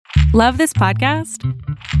Love this podcast?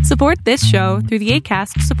 Support this show through the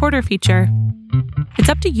Acast supporter feature. It's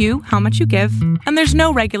up to you how much you give, and there's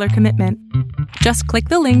no regular commitment. Just click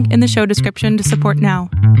the link in the show description to support now.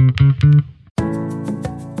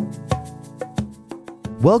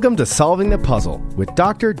 Welcome to Solving the Puzzle with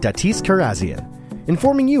Dr. Datis Karazian,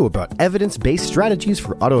 informing you about evidence-based strategies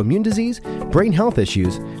for autoimmune disease, brain health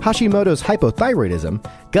issues, Hashimoto's hypothyroidism,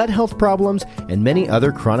 gut health problems, and many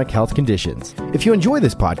other chronic health conditions. If you enjoy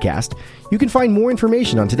this podcast, you can find more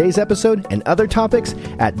information on today's episode and other topics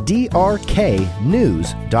at drknews.com.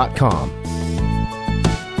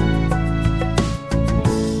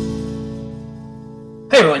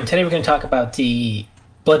 Hey everyone, today we're going to talk about the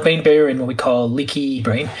blood-brain barrier and what we call leaky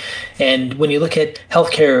brain. And when you look at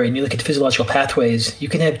healthcare and you look at the physiological pathways, you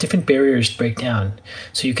can have different barriers break down.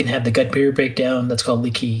 So you can have the gut barrier breakdown, that's called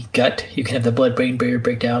leaky gut. You can have the blood-brain barrier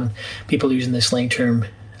breakdown, people using the slang term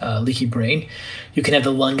leaky brain. You can have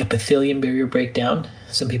the lung epithelium barrier breakdown.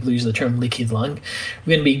 Some people use the term leaky lung.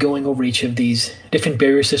 We're going to be going over each of these different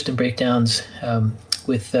barrier system breakdowns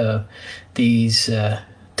with these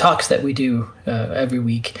talks that we do every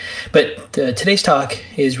week. But today's talk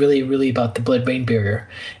is really about the blood-brain barrier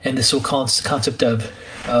and the so-called concept of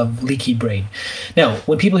leaky brain. Now,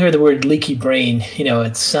 when people hear the word leaky brain,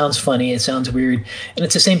 it sounds funny, it sounds weird, and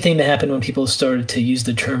it's the same thing that happened when people started to use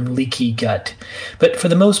the term leaky gut. But for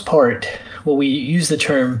the most part, when we use the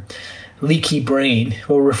term leaky brain,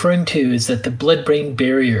 what we're referring to is that the blood-brain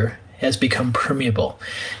barrier has become permeable.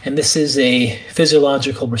 And this is a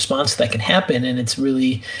physiological response that can happen, and it's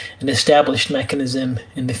really an established mechanism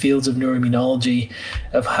in the fields of neuroimmunology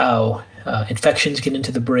of how infections get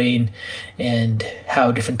into the brain and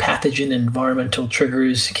how different pathogen and environmental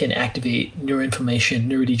triggers can activate neuroinflammation,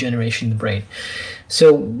 neurodegeneration in the brain.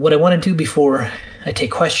 So what I want to do before I take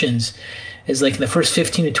questions is, like, in the first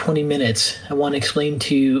 15 to 20 minutes, I want to explain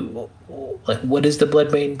to you, what is the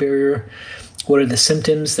blood-brain barrier? What are the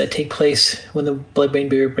symptoms that take place when the blood-brain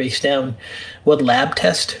barrier breaks down? What lab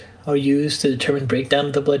tests are used to determine breakdown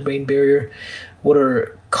of the blood-brain barrier? What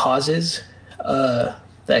are causes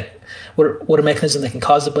what are mechanisms that can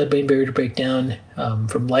cause the blood-brain barrier to break down,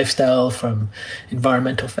 from lifestyle, from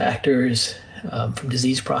environmental factors, from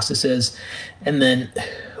disease processes? And then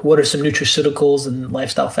what are some nutraceuticals and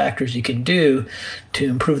lifestyle factors you can do to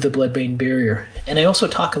improve the blood-brain barrier? And I also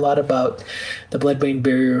talk a lot about the blood-brain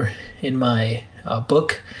barrier in my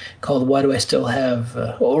book called Why Do I Still Have,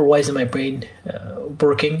 or Why Isn't My Brain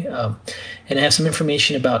Working? And I have some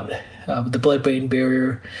information about the blood-brain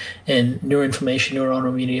barrier and neuroinflammation,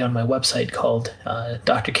 neuroautoimmunity on my website called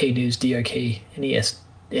drknews,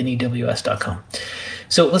 drknews.com.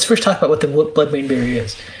 So let's first talk about what the blood-brain barrier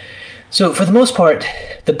is. So for the most part,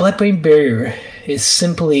 the blood-brain barrier is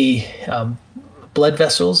simply blood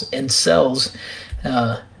vessels and cells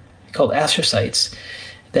called astrocytes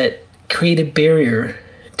that create a barrier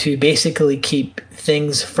to basically keep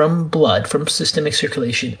things from blood, from systemic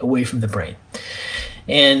circulation, away from the brain.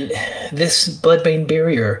 And this blood-brain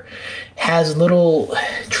barrier has little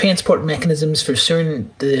transport mechanisms for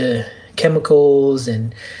certain the chemicals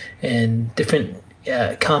and different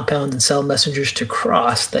compounds and cell messengers to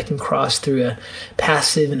cross, that can cross through a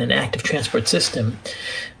passive and an active transport system.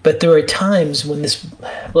 But there are times when this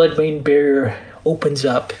blood-brain barrier opens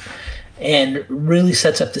up and really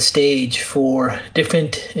sets up the stage for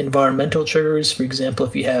different environmental triggers. For example,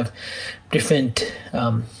 if you have different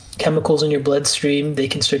chemicals in your bloodstream, they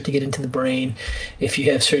can start to get into the brain. If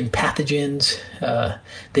you have certain pathogens,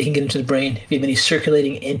 they can get into the brain. If you have any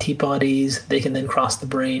circulating antibodies, they can then cross the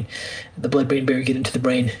brain, the blood-brain barrier, get into the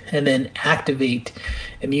brain, and then activate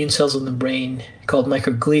immune cells in the brain called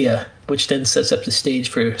microglia, which then sets up the stage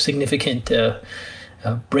for significant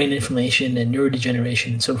brain inflammation and neurodegeneration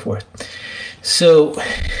and so forth. So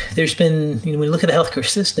there's been, when you look at the healthcare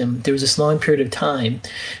system, there was this long period of time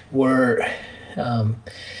where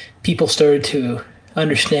people started to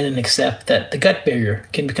understand and accept that the gut barrier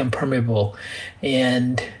can become permeable.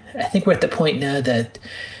 And I think we're at the point now that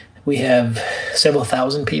we have several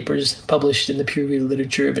thousand papers published in the peer-reviewed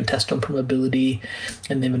literature of intestinal permeability,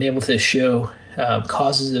 and they've been able to show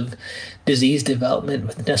causes of disease development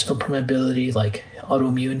with intestinal permeability, like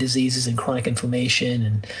autoimmune diseases and chronic inflammation,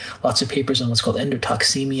 and lots of papers on what's called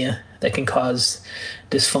endotoxemia that can cause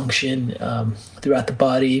dysfunction throughout the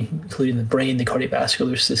body, including the brain, the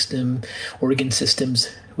cardiovascular system, organ systems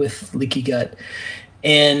with leaky gut.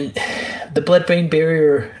 And the blood-brain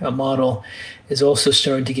barrier model is also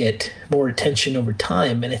starting to get more attention over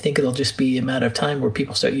time, and I think it'll just be a matter of time where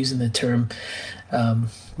people start using the term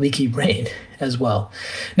leaky brain as well.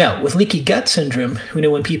 Now, with leaky gut syndrome, we know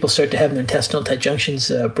when people start to have their intestinal tight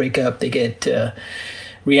junctions break up, they get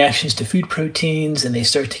reactions to food proteins, and they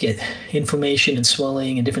start to get inflammation and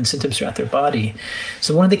swelling and different symptoms throughout their body.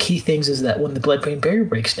 So one of the key things is that when the blood-brain barrier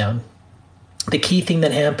breaks down, the key thing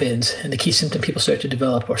that happens and the key symptom people start to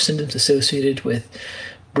develop are symptoms associated with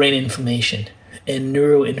brain inflammation and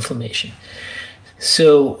neuroinflammation.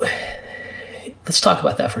 So let's talk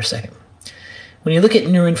about that for a second. When you look at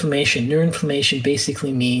neuroinflammation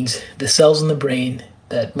basically means the cells in the brain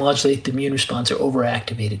that modulate the immune response are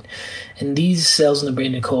overactivated. And these cells in the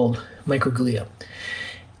brain are called microglia.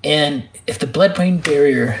 And if the blood-brain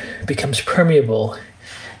barrier becomes permeable,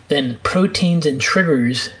 then proteins and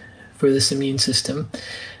triggers for this immune system,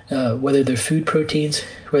 whether they're food proteins,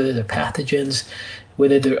 whether they're pathogens,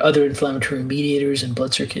 whether they're other inflammatory mediators in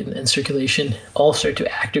blood and circulation, all start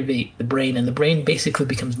to activate the brain, and the brain basically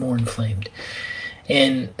becomes more inflamed.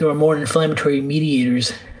 And there are more inflammatory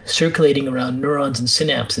mediators circulating around neurons and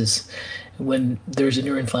synapses when there's a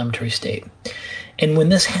neuroinflammatory state. And when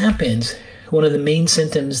this happens, one of the main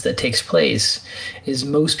symptoms that takes place is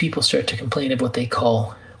most people start to complain of what they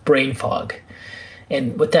call brain fog.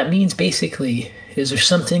 And what that means basically is there's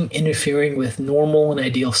something interfering with normal and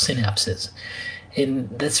ideal synapses. And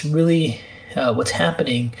that's really what's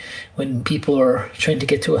happening when people are trying to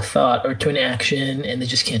get to a thought or to an action and they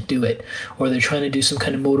just can't do it. Or they're trying to do some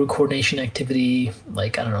kind of motor coordination activity,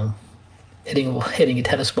 like, I don't know, hitting a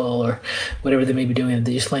tennis ball or whatever they may be doing, and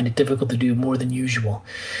they just find it difficult to do more than usual.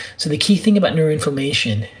 So the key thing about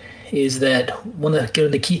neuroinflammation is that one of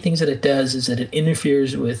the key things that it does is that it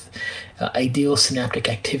interferes with ideal synaptic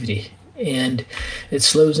activity. And it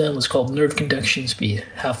slows down what's called nerve conduction speed,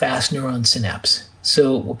 how fast neurons synapse.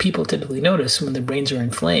 So what people typically notice when their brains are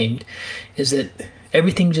inflamed is that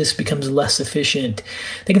everything just becomes less efficient.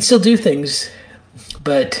 They can still do things,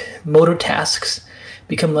 but motor tasks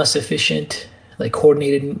become less efficient, like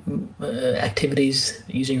coordinated activities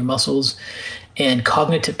using your muscles, and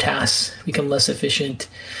cognitive tasks become less efficient.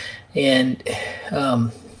 And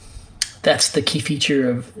that's the key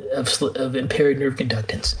feature of impaired nerve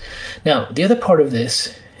conductance. Now, the other part of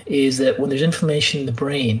this is that when there's inflammation in the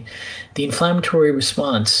brain, the inflammatory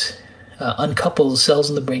response uncouples cells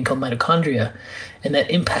in the brain called mitochondria, and that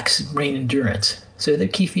impacts brain endurance. So the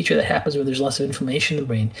key feature that happens when there's lots of inflammation in the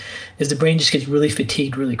brain is the brain just gets really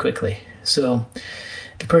fatigued really quickly. So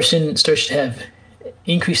the person starts to have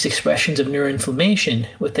increased expressions of neuroinflammation.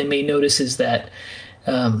 What they may notice is that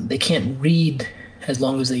they can't read as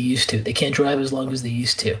long as they used to. They can't drive as long as they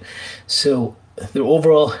used to. So their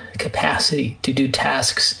overall capacity to do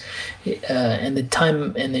tasks and the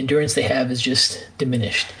time and the endurance they have is just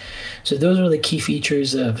diminished. So those are the key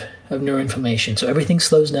features of neuroinflammation. So everything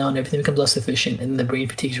slows down, everything becomes less efficient, and the brain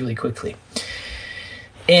fatigues really quickly.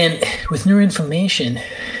 And with neuroinflammation,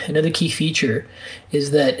 another key feature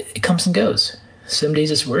is that it comes and goes. Some days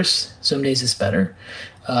it's worse, some days it's better,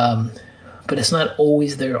 but it's not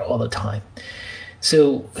always there all the time.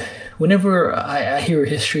 So whenever I hear a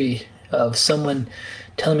history of someone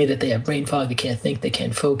telling me that they have brain fog, they can't think, they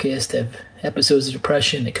can't focus, they have episodes of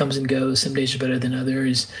depression, it comes and goes, some days are better than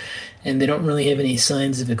others, and they don't really have any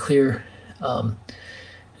signs of a clear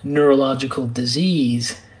neurological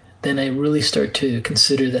disease, then I really start to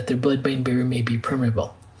consider that their blood-brain barrier may be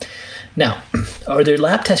permeable. Now, are there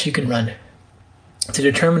lab tests you can run to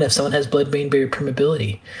determine if someone has blood-brain barrier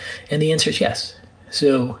permeability? And the answer is yes.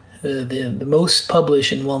 So the most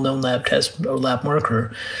published and well-known lab test or lab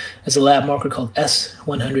marker is a lab marker called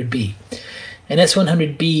S100B. And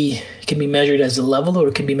S100B can be measured as a level or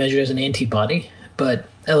it can be measured as an antibody, but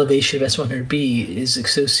elevation of S100B is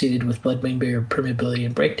associated with blood-brain barrier permeability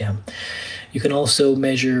and breakdown. You can also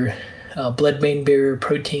measure blood-brain barrier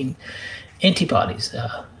protein antibodies.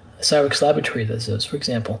 Cyrix Laboratory does those, for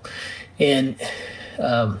example. And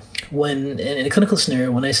when in a clinical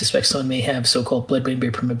scenario, when I suspect someone may have so-called blood-brain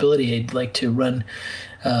barrier permeability, I'd like to run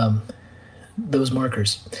those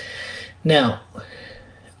markers. Now,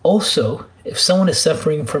 also, if someone is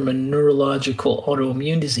suffering from a neurological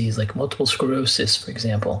autoimmune disease like multiple sclerosis, for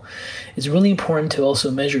example, it's really important to also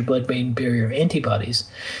measure blood-brain barrier antibodies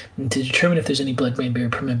and to determine if there's any blood-brain barrier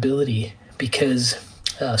permeability, because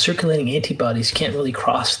circulating antibodies can't really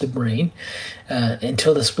cross the brain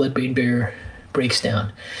until this blood-brain barrier breaks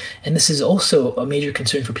down. And this is also a major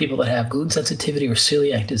concern for people that have gluten sensitivity or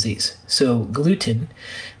celiac disease. So gluten,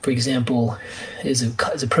 for example, is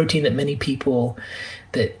a protein that many people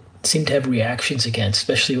that seem to have reactions against,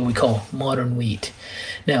 especially what we call modern wheat.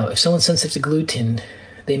 Now, if someone's sensitive to gluten,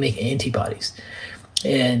 they make antibodies.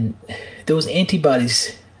 And those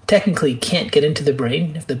antibodies technically can't get into the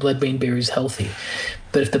brain if the blood-brain barrier is healthy.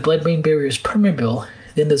 But if the blood-brain barrier is permeable,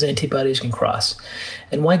 then those antibodies can cross.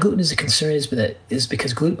 And why gluten is a concern is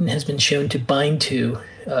because gluten has been shown to bind to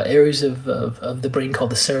areas of the brain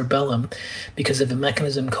called the cerebellum because of a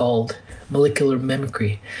mechanism called molecular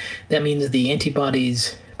mimicry. That means the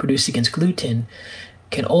antibodies produced against gluten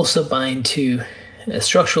can also bind to a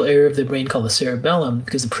structural area of the brain called the cerebellum,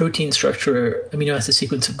 because the protein structure, amino acid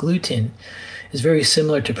sequence of gluten, is very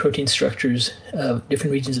similar to protein structures of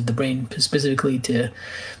different regions of the brain, specifically to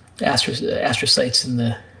astrocytes in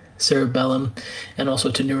the cerebellum and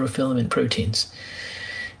also to neurofilament proteins.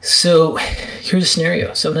 So here's a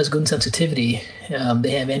scenario. Someone has gluten sensitivity.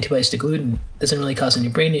 They have antibodies to gluten. Doesn't really cause any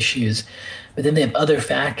brain issues. But then they have other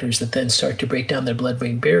factors that then start to break down their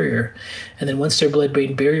blood-brain barrier. And then once their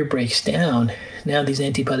blood-brain barrier breaks down, now these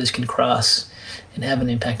antibodies can cross and have an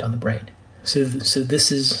impact on the brain. So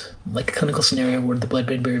this is like a clinical scenario where the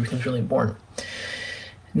blood-brain barrier becomes really important.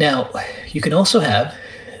 Now, you can also have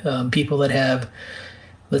people that have,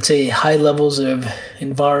 let's say, high levels of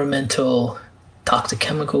environmental toxic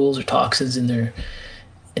chemicals or toxins in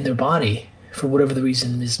their body for whatever the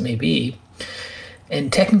reason this may be.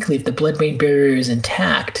 And technically, if the blood-brain barrier is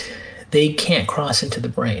intact, they can't cross into the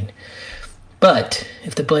brain. But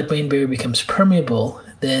if the blood-brain barrier becomes permeable,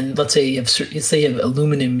 then let's say you have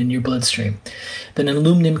aluminum in your bloodstream, then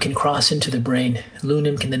aluminum can cross into the brain.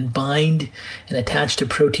 Aluminum can then bind and attach to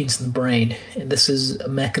proteins in the brain. And this is a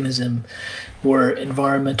mechanism where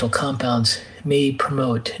environmental compounds may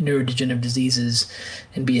promote neurodegenerative diseases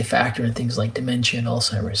and be a factor in things like dementia and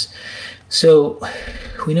Alzheimer's. So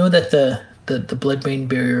we know that the blood-brain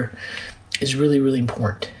barrier is really, really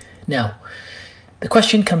important. Now, the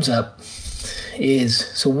question comes up is,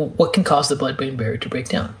 so what can cause the blood-brain barrier to break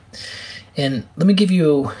down? And let me give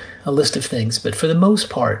you a list of things, but for the most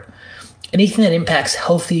part, anything that impacts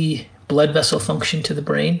healthy blood vessel function to the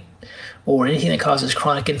brain or anything that causes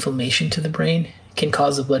chronic inflammation to the brain can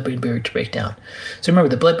cause the blood-brain barrier to break down. So remember,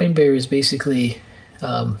 the blood-brain barrier is basically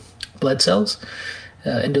blood cells,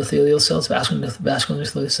 endothelial cells, vascular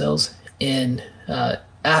endothelial cells, and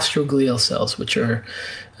astroglial cells, which are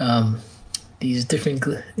these different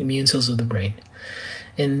immune cells of the brain.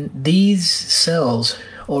 And these cells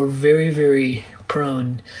are very, very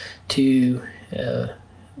prone to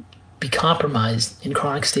be compromised in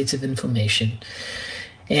chronic states of inflammation.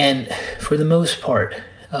 And for the most part,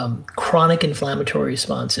 chronic inflammatory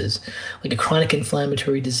responses, like a chronic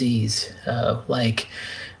inflammatory disease, like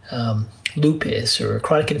lupus, or a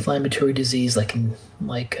chronic inflammatory disease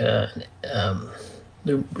like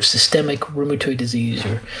the systemic rheumatoid disease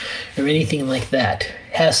or anything like that,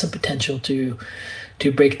 has some potential to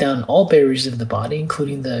break down all barriers of the body,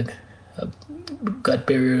 including the gut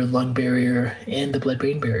barrier, lung barrier, and the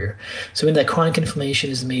blood-brain barrier. So in that, chronic inflammation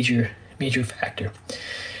is a major factor.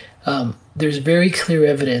 There's very clear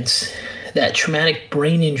evidence that traumatic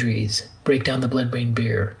brain injuries break down the blood-brain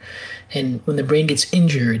barrier. And when the brain gets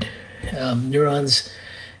injured, neurons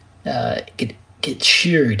get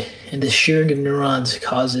sheared, and the shearing of neurons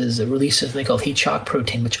causes a release of something called heat shock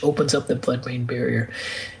protein, which opens up the blood-brain barrier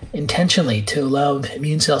intentionally to allow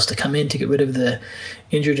immune cells to come in to get rid of the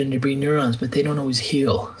injured and debris neurons, but they don't always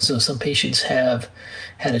heal. So some patients have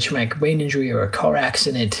had a traumatic brain injury or a car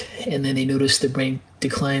accident, and then they notice the brain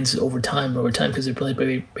declines over time because their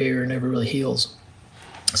blood-brain barrier never really heals.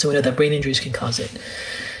 So we know that brain injuries can cause it.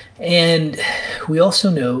 And we also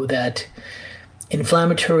know that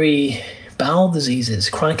inflammatory bowel diseases,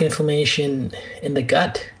 chronic inflammation in the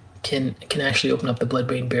gut can actually open up the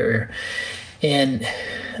blood-brain barrier. And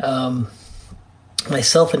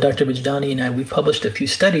myself and Dr. Bijdani and I, we published a few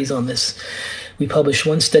studies on this. We published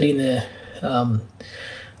one study in the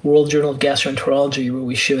World Journal of Gastroenterology where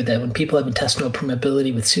we showed that when people have intestinal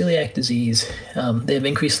permeability with celiac disease, they have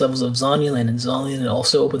increased levels of zonulin, and zonulin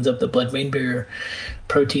also opens up the blood-brain barrier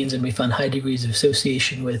proteins, and we found high degrees of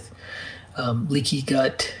association with leaky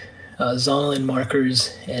gut, zonulin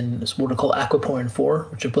markers, and what are called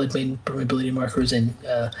aquaporin-4, which are blood-brain permeability markers, and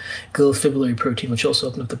glial fibrillary protein, which also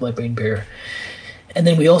open up the blood-brain barrier. And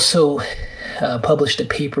then we also published a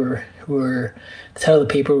paper where the title of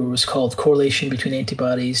the paper was called Correlation Between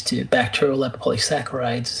Antibodies to Bacterial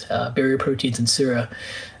Lipopolysaccharides, Barrier Proteins in Sera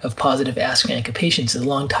of Positive ASCVANCA Patients. It's a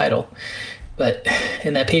long title. But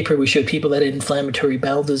in that paper, we showed people that had inflammatory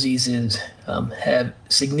bowel diseases have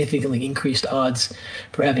significantly increased odds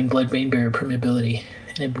for having blood-brain barrier permeability.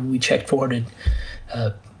 And we checked 400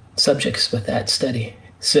 subjects with that study.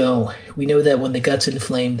 So we know that when the gut's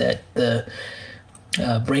inflamed, that the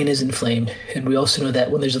brain is inflamed. And we also know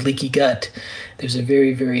that when there's a leaky gut, there's a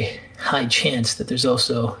very, very high chance that there's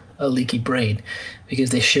also a leaky brain,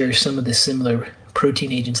 because they share some of the similar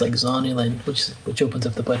protein agents like zonulin, which opens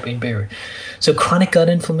up the blood-brain barrier. So chronic gut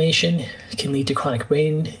inflammation can lead to chronic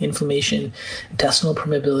brain inflammation. Intestinal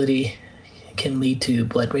permeability can lead to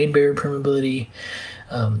blood-brain barrier permeability.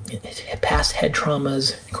 Past head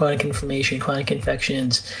traumas, chronic inflammation, chronic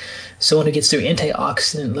infections. Someone who gets their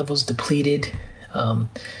antioxidant levels depleted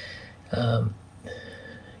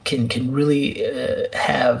can really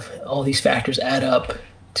have all these factors add up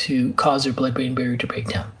to cause their blood-brain barrier to break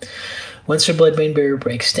down. Once their blood-brain barrier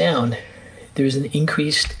breaks down, there's an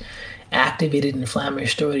increased activated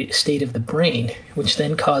inflammatory state of the brain, which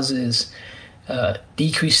then causes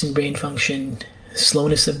decrease in brain function,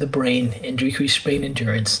 slowness of the brain, and decreased brain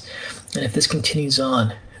endurance. And if this continues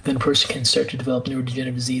on, then a person can start to develop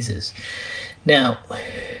neurodegenerative diseases. Now,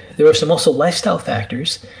 there are some also lifestyle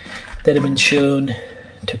factors that have been shown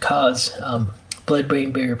to cause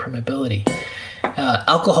blood-brain barrier permeability.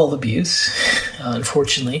 Alcohol abuse,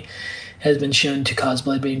 unfortunately, has been shown to cause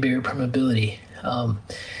blood-brain barrier permeability.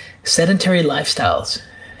 Sedentary lifestyles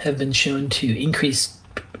have been shown to increase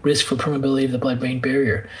risk for permeability of the blood-brain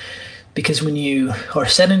barrier, because when you are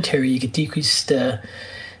sedentary, you get decreased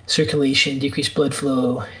circulation, decreased blood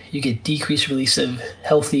flow, you get decreased release of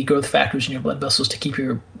healthy growth factors in your blood vessels to keep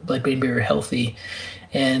your blood-brain barrier healthy.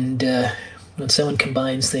 And when someone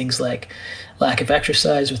combines things like lack of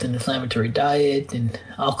exercise with an inflammatory diet and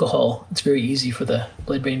alcohol, it's very easy for the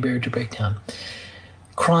blood-brain barrier to break down.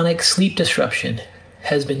 Chronic sleep disruption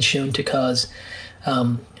has been shown to cause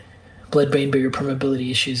blood-brain barrier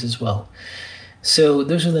permeability issues as well. So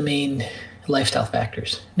those are the main lifestyle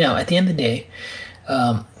factors. Now, at the end of the day,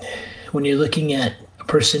 when you're looking at a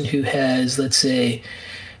person who has, let's say,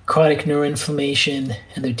 chronic neuroinflammation,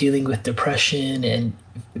 and they're dealing with depression and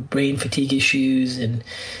brain fatigue issues and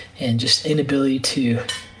just inability to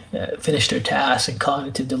finish their tasks and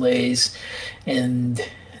cognitive delays, and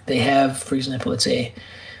they have, for example, let's say,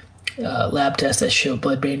 lab tests that show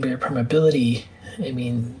blood-brain barrier permeability, I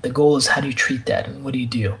mean, the goal is how do you treat that and what do you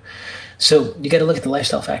do? So you got to look at the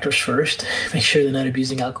lifestyle factors first. Make sure they're not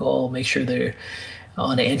abusing alcohol. Make sure they're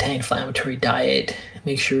on an anti-inflammatory diet.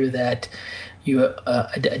 Make sure that you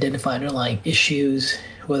identify underlying issues,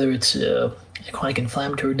 whether it's a chronic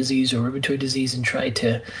inflammatory disease or rheumatoid disease, and try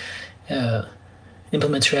to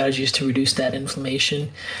implement strategies to reduce that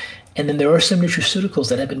inflammation. And then there are some nutraceuticals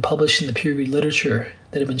that have been published in the peer-reviewed literature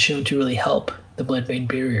that have been shown to really help the blood-brain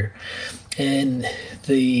barrier. And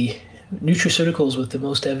the nutraceuticals with the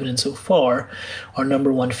most evidence so far are,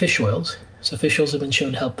 number one, fish oils. So fish oils have been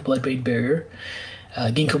shown to help the blood-brain barrier.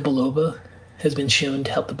 Ginkgo biloba has been shown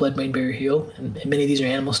to help the blood-brain barrier heal. And many of these are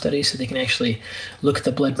animal studies, so they can actually look at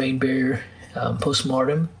the blood-brain barrier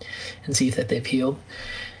post-mortem and see if that they've healed.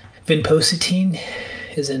 Vinpocetine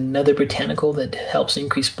is another botanical that helps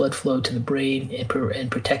increase blood flow to the brain and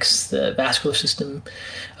protects the vascular system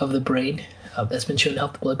of the brain. That's been shown to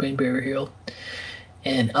help the blood-brain barrier heal.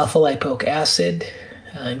 And alpha-lipoic acid,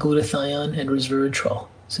 glutathione, and resveratrol.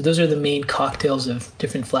 So those are the main cocktails of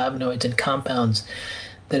different flavonoids and compounds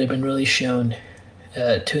that have been really shown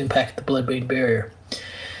to impact the blood-brain barrier.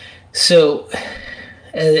 So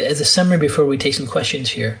as a summary before we take some questions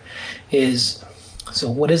here is, so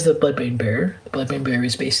what is the blood-brain barrier? The blood-brain barrier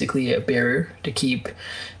is basically a barrier to keep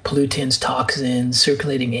pollutants, toxins,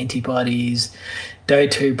 circulating antibodies,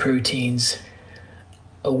 dietary proteins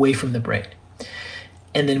away from the brain.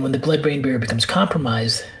 And then when the blood-brain barrier becomes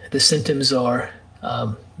compromised, the symptoms are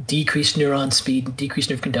decreased neuron speed, decreased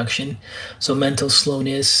nerve conduction, so mental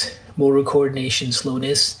slowness, motor coordination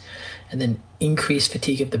slowness, and then increased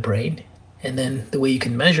fatigue of the brain. And then the way you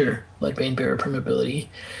can measure blood-brain barrier permeability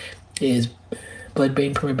is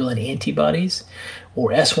blood-brain permeability antibodies,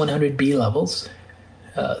 or S100B levels,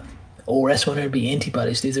 or S100B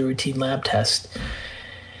antibodies. These are routine lab tests.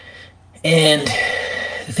 And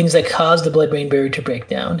the things that cause the blood-brain barrier to break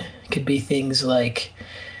down could be things like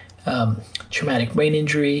traumatic brain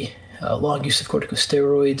injury, long use of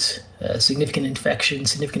corticosteroids, significant infection,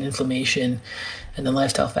 significant inflammation, and then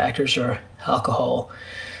lifestyle factors are alcohol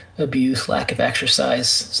abuse, lack of exercise,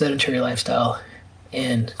 sedentary lifestyle,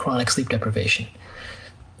 and chronic sleep deprivation,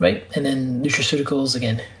 right? And then nutraceuticals,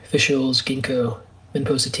 again, fish oils, ginkgo,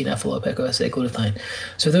 vinpocetine, alpha-lipoic acid, glutathione.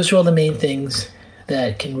 So those are all the main things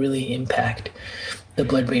that can really impact the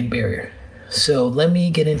blood-brain barrier. So let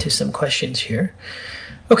me get into some questions here.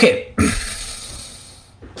 Okay.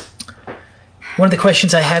 One of the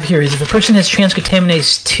questions I have here is, if a person has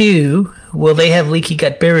transglutaminase 2, will they have leaky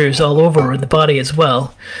gut barriers all over in the body as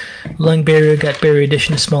well? Lung barrier, gut barrier,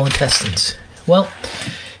 addition to small intestines. Well,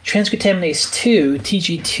 transglutaminase 2,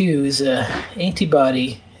 TG2, is an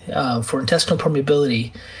antibody for intestinal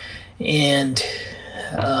permeability, and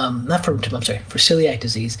for celiac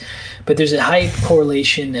disease, but there's a high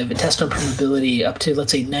correlation of intestinal permeability up to,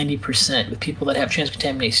 let's say, 90% with people that have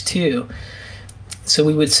transglutaminase 2. So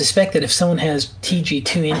we would suspect that if someone has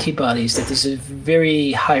TG2 antibodies, that there's a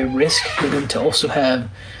very high risk for them to also have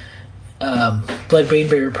blood-brain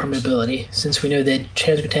barrier permeability, since we know that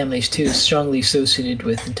transglutaminase 2 is strongly associated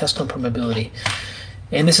with intestinal permeability.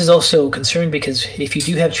 And this is also a concern because if you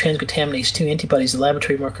do have transglutaminase 2 antibodies, the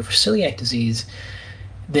laboratory marker for celiac disease,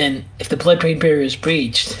 then if the blood-brain barrier is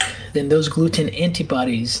breached, then those gluten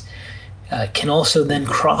antibodies can also then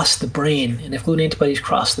cross the brain. And if gluten antibodies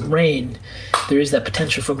cross the brain, there is that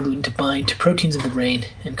potential for gluten to bind to proteins in the brain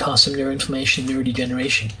and cause some neuroinflammation and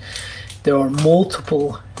neurodegeneration. There are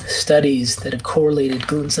multiple studies that have correlated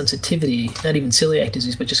gluten sensitivity, not even celiac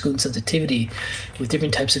disease, but just gluten sensitivity with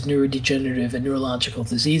different types of neurodegenerative and neurological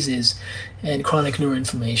diseases and chronic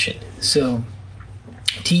neuroinflammation. So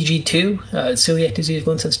TG2, celiac disease,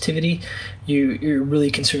 gluten sensitivity, you're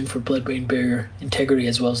really concerned for blood-brain barrier integrity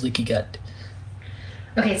as well as leaky gut.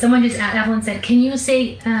 Okay, someone just, Evelyn said, can you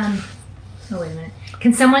say, wait a minute.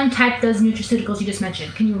 Can someone type those nutraceuticals you just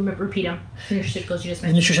mentioned? Can you repeat them? The nutraceuticals you just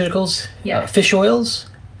mentioned. Nutraceuticals? Yeah. Fish oils,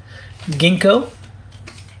 ginkgo,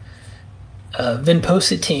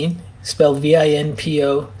 vinpocetine, spelled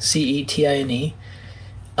Vinpocetine,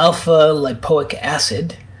 alpha-lipoic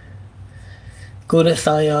acid,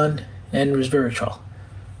 glutathione, and resveratrol.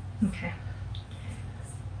 Okay.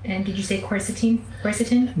 And did you say quercetin?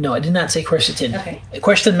 Quercetin? No, I did not say quercetin. Okay.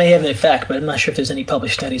 Quercetin may have an effect, but I'm not sure if there's any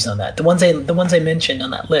published studies on that. The ones I mentioned on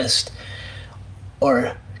that list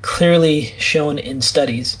are clearly shown in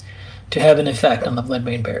studies to have an effect on the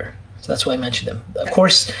blood-brain barrier. So that's why I mentioned them. Of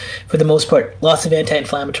course, for the most part, lots of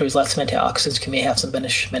anti-inflammatories, lots of antioxidants may have some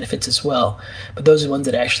benefits as well, but those are the ones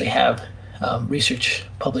that actually have research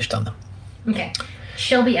published on them. Okay.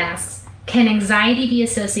 Shelby asks, can anxiety be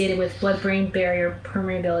associated with blood-brain barrier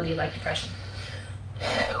permeability like depression?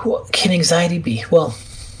 What can anxiety be? Well,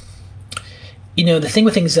 the thing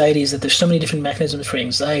with anxiety is that there's so many different mechanisms for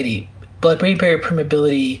anxiety. Blood-brain barrier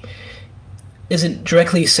permeability isn't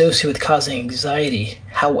directly associated with causing anxiety.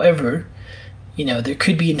 However, there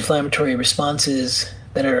could be inflammatory responses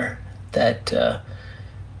from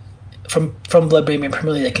blood-brain barrier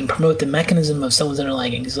permeability that can promote the mechanism of someone's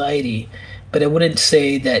underlying anxiety. But I wouldn't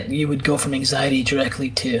say that you would go from anxiety directly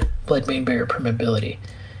to blood-brain barrier permeability.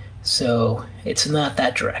 So it's not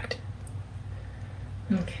that direct.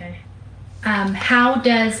 Okay. How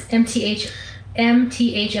does MTHFR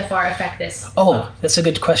affect this? Oh, that's a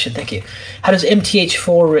good question. Thank you. How does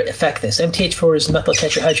MTH4 affect this? MTH4 is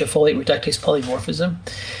methyltetrahydrofolate reductase polymorphism.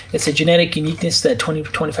 It's a genetic uniqueness that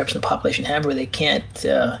 20-25% of the population have where they can't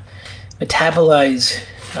metabolize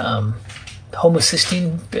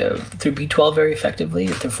homocysteine through B12 very effectively,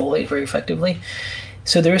 through folate very effectively.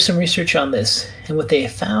 So there is some research on this, and what they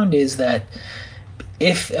have found is that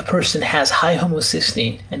if a person has high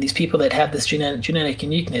homocysteine, and these people that have this genetic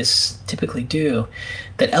uniqueness typically do,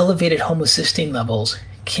 that elevated homocysteine levels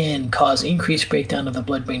can cause increased breakdown of the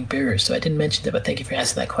blood-brain barrier. So I didn't mention that, but thank you for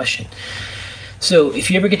asking that question. So if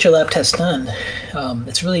you ever get your lab test done,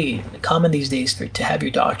 it's really common these days to have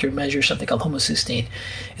your doctor measure something called homocysteine.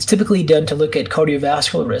 It's typically done to look at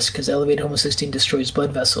cardiovascular risk because elevated homocysteine destroys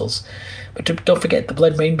blood vessels. But don't forget, the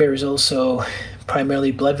blood-brain barrier is also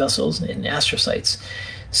primarily blood vessels and astrocytes.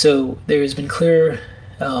 So there has been clear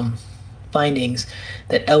findings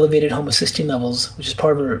that elevated homocysteine levels, which is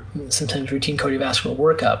part of our sometimes routine cardiovascular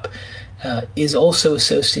workup, is also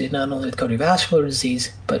associated not only with cardiovascular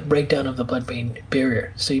disease, but breakdown of the blood-brain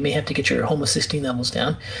barrier. So you may have to get your homocysteine levels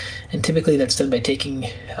down, and typically that's done by taking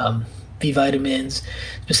B vitamins,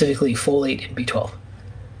 specifically folate and B12.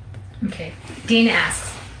 Okay. Dana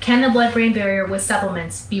asks, can the blood-brain barrier with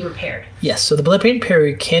supplements be repaired? Yes, so the blood-brain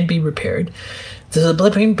barrier can be repaired. The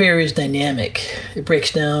blood-brain barrier is dynamic. It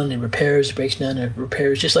breaks down and repairs,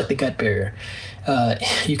 just like the gut barrier.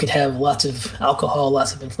 You can have lots of alcohol,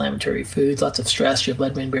 lots of inflammatory foods, lots of stress. Your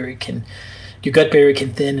blood-brain barrier your gut barrier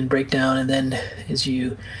can thin and break down, and then as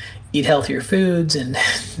you eat healthier foods and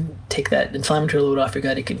take that inflammatory load off your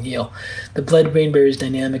gut, it can heal. The blood-brain barrier is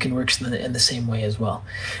dynamic and works in the same way as well.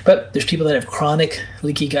 But there's people that have chronic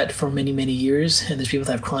leaky gut for many, many years, and there's people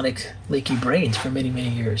that have chronic leaky brains for many, many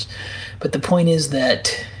years. But the point is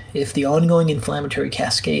that if the ongoing inflammatory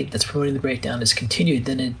cascade that's promoting the breakdown is continued,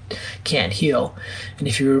 then it can't heal. And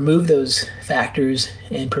if you remove those factors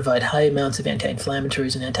and provide high amounts of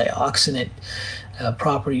anti-inflammatories and antioxidant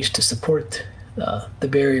properties to support the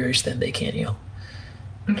barriers, then they can heal.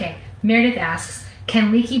 Okay. Meredith asks,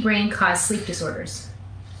 can leaky brain cause sleep disorders?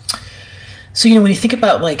 So, when you think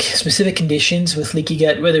about like specific conditions with leaky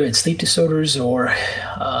gut, whether it's sleep disorders or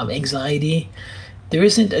anxiety, there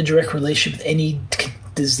isn't a direct relation with any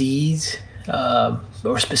disease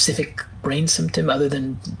or specific brain symptom other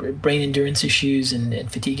than brain endurance issues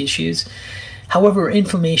and fatigue issues. However,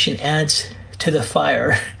 inflammation adds to the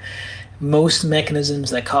fire most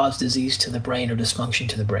mechanisms that cause disease to the brain or dysfunction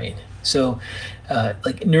to the brain. So,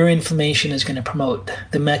 like neuroinflammation is going to promote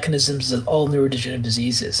the mechanisms of all neurodegenerative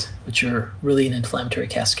diseases, which are really an inflammatory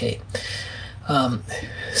cascade.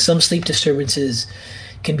 Some sleep disturbances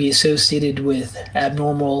can be associated with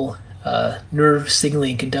abnormal nerve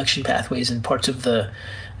signaling conduction pathways in parts of the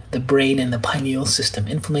brain and the pineal system.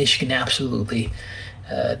 Inflammation can absolutely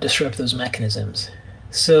disrupt those mechanisms.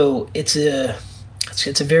 So it's a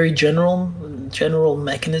very general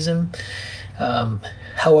mechanism.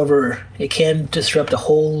 However, it can disrupt a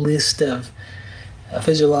whole list of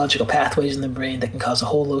physiological pathways in the brain that can cause a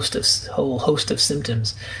whole host of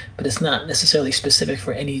symptoms, but it's not necessarily specific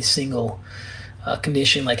for any single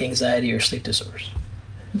condition like anxiety or sleep disorders.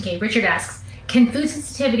 Okay, Richard asks, can food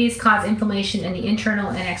sensitivities cause inflammation in the internal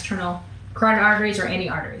and external carotid arteries or any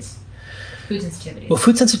arteries? Food sensitivities. Well,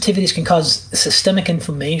 food sensitivities can cause systemic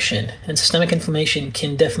inflammation, and systemic inflammation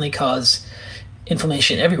can definitely cause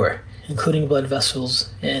inflammation everywhere, including blood vessels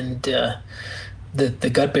and the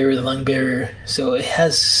gut barrier, the lung barrier. So it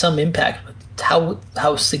has some impact.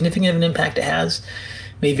 How significant of an impact it has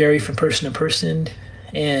may vary from person to person,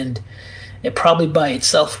 and it probably by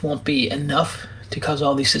itself won't be enough to cause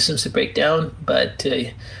all these systems to break down. But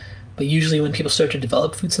usually when people start to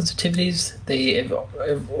develop food sensitivities, they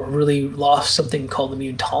have really lost something called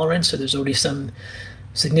immune tolerance. So there's already some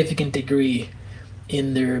significant degree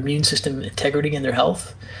in their immune system integrity and their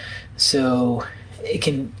health. So it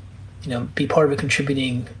can, be part of a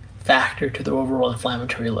contributing factor to the overall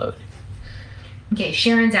inflammatory load. Okay,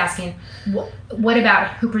 Sharon's asking, what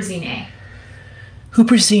about huperzine A?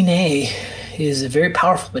 Huperzine A is a very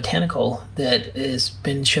powerful botanical that has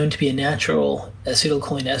been shown to be a natural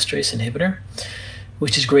acetylcholinesterase inhibitor,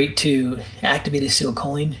 which is great to activate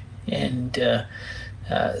acetylcholine, and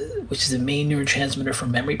which is the main neurotransmitter for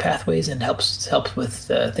memory pathways and helps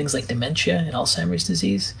with things like dementia and Alzheimer's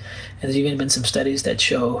disease. And there's even been some studies that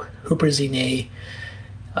show huperzine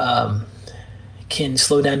A can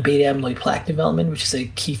slow down beta amyloid plaque development, which is a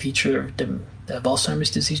key feature of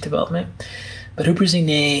Alzheimer's disease development. But huperzine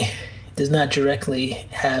A does not directly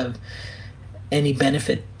have any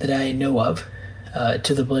benefit that I know of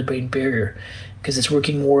to the blood-brain barrier, because it's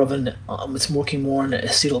working more on an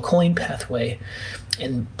acetylcholine pathway,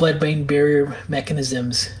 and blood-brain barrier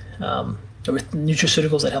mechanisms or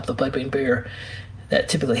nutraceuticals that help the blood-brain barrier that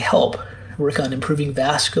typically help work on improving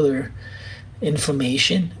vascular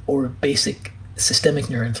inflammation or basic systemic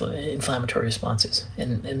neuroinflammatory responses,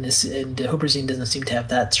 and huperzine doesn't seem to have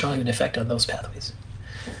that strong an effect on those pathways.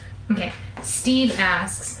 Okay, Steve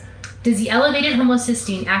asks, does the elevated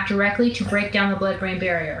homocysteine act directly to break down the blood-brain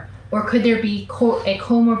barrier, or could there be a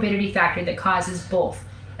comorbidity factor that causes both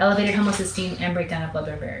elevated homocysteine and breakdown of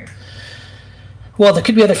blood-brain barrier? Well, there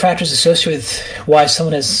could be other factors associated with why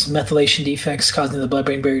someone has methylation defects causing the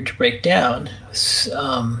blood-brain barrier to break down. So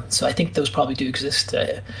I think those probably do exist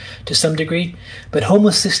to some degree. But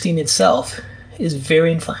homocysteine itself is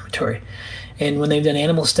very inflammatory. And when they've done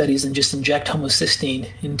animal studies and just inject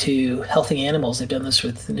homocysteine into healthy animals, they've done this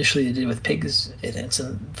initially they did with pigs in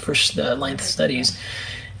some first line studies.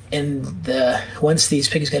 And once these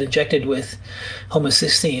pigs got injected with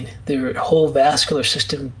homocysteine, their whole vascular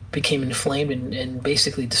system became inflamed and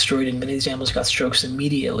basically destroyed, and many of these animals got strokes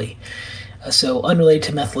immediately. So unrelated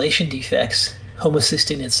to methylation defects,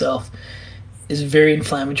 homocysteine itself is very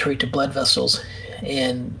inflammatory to blood vessels,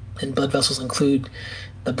 and blood vessels include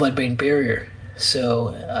the blood-brain barrier. So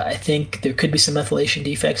I think there could be some methylation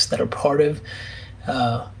defects that are part of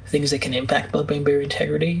things that can impact blood-brain barrier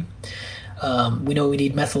integrity. We know we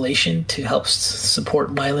need methylation to help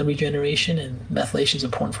support myelin regeneration, and methylation is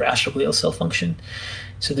important for astroglial cell function.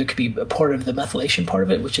 So there could be a part of the methylation part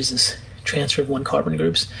of it, which is this transfer of one carbon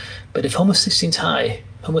groups. But if homocysteine's high,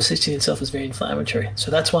 homocysteine itself is very inflammatory. So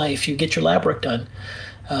that's why if you get your lab work done,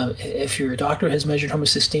 if your doctor has measured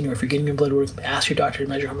homocysteine, or if you're getting your blood work, ask your doctor to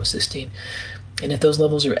measure homocysteine. And if those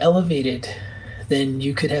levels are elevated, then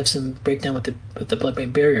you could have some breakdown with the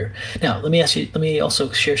blood-brain barrier. Now, let me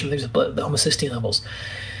also share some things with the homocysteine levels.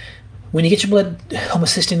 When you get your blood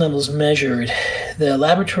homocysteine levels measured, the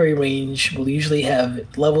laboratory range will usually have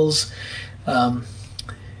levels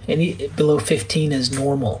any below 15 as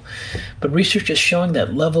normal. But research is showing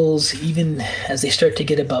that levels, even as they start to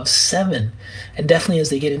get above 7, and definitely as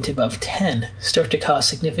they get into above 10, start to cause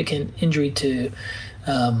significant injury to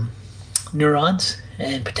neurons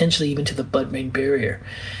and potentially even to the blood-brain barrier.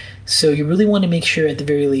 So you really want to make sure at the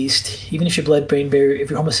very least, even if your blood-brain barrier, if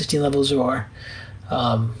your homocysteine levels are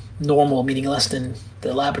normal, meaning less than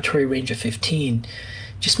the laboratory range of 15,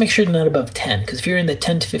 just make sure they're not above 10. Because if you're in the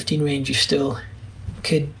 10 to 15 range, you still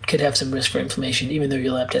could have some risk for inflammation, even though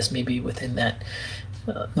your lab test may be within that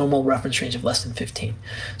normal reference range of less than 15.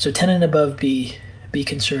 So 10 and above, be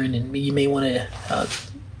concerned, and you may want to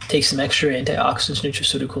take some extra antioxidants,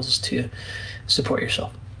 nutraceuticals to support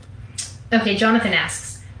yourself. Okay, Jonathan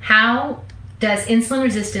asks, how does insulin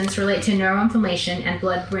resistance relate to neuroinflammation and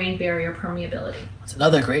blood-brain barrier permeability? That's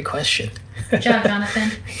another great question. Good job,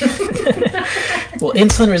 Jonathan. Well,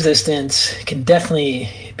 insulin resistance can definitely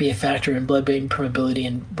be a factor in blood-brain permeability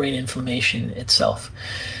and brain inflammation itself.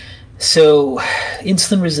 So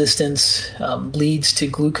insulin resistance leads to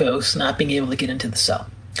glucose not being able to get into the cell.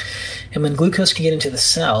 And when glucose can get into the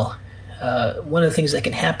cell, one of the things that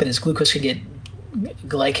can happen is glucose can get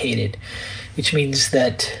glycated, which means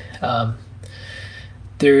that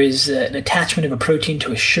there is an attachment of a protein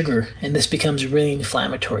to a sugar, and this becomes really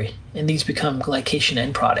inflammatory. And these become glycation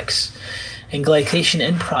end products. And glycation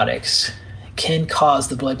end products can cause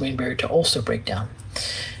the blood-brain barrier to also break down,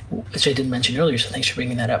 which I didn't mention earlier, so thanks for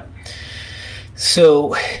bringing that up.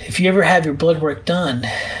 So if you ever have your blood work done,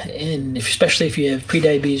 and especially if you have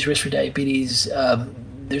prediabetes, risk for diabetes,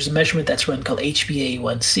 there's a measurement that's run called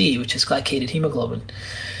HbA1c, which is glycated hemoglobin.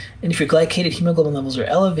 And if your glycated hemoglobin levels are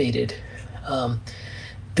elevated,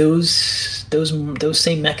 those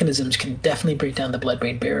same mechanisms can definitely break down the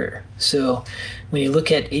blood-brain barrier. So when you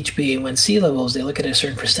look at HbA1c levels, they look at a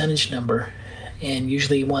certain percentage number, and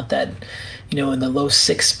usually you want that, in the low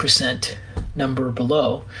 6% number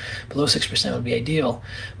below 6% would be ideal.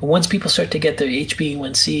 But once people start to get their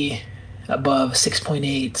HbA1c above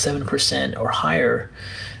 6.8, 7% or higher,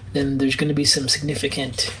 then there's going to be some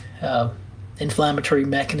significant inflammatory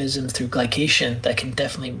mechanisms through glycation that can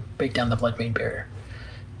definitely break down the blood-brain barrier.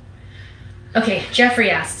 Okay, Jeffrey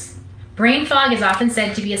asks, brain fog is often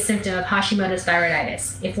said to be a symptom of Hashimoto's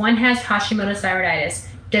thyroiditis. If one has Hashimoto's thyroiditis,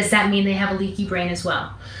 does that mean they have a leaky brain as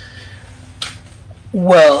well?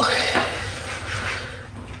 Well,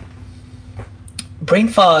 brain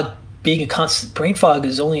fog itself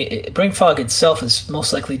is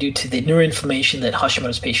most likely due to the neuroinflammation that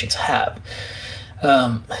Hashimoto's patients have.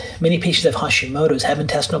 Many patients have Hashimoto's have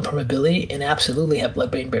intestinal permeability and absolutely have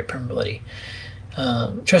blood-brain barrier permeability.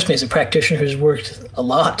 Trust me, as a practitioner who's worked a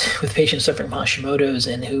lot with patients suffering from Hashimoto's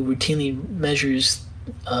and who routinely measures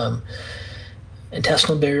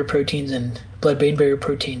intestinal barrier proteins and blood-brain barrier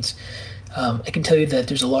proteins, I can tell you that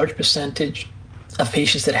there's a large percentage of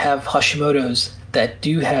patients that have Hashimoto's that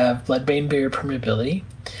do have blood-brain barrier permeability,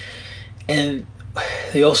 and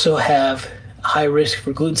they also have high risk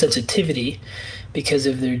for gluten sensitivity because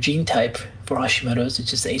of their gene type for Hashimoto's,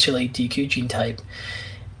 which is the HLA-DQ gene type.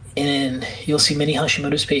 And you'll see many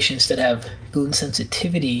Hashimoto's patients that have gluten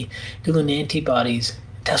sensitivity, gluten antibodies,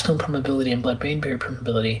 intestinal permeability, and blood-brain barrier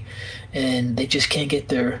permeability, and they just can't get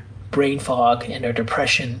their brain fog and their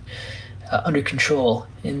depression under control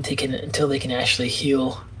until they can actually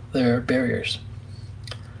heal their barriers.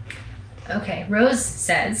 Okay, Rose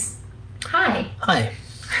says, Hi.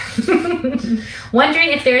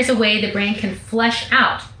 Wondering if there's a way the brain can flush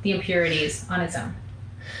out the impurities on its own.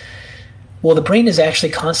 Well, the brain is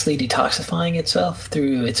actually constantly detoxifying itself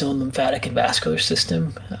through its own lymphatic and vascular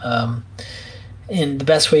system. And the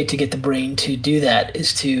best way to get the brain to do that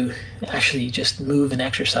is to actually just move and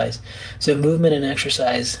exercise. So movement and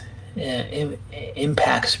exercise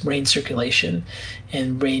impacts brain circulation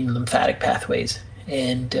and brain lymphatic pathways.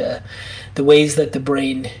 And the ways that the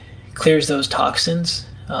brain clears those toxins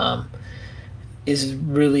is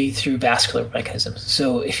really through vascular mechanisms.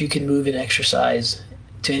 So if you can move and exercise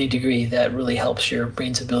to any degree, that really helps your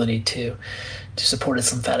brain's ability to support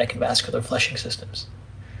its lymphatic and vascular flushing systems.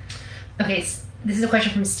 Okay, so this is a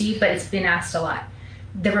question from Steve, but it's been asked a lot.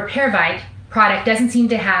 The RepairVite product doesn't seem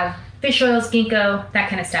to have fish oils, ginkgo, that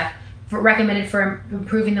kind of stuff, recommended for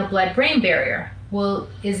improving the blood-brain barrier.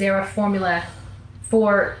 Is there a formula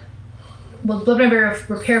will blood-brain barrier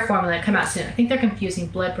repair formula come out soon? I think they're confusing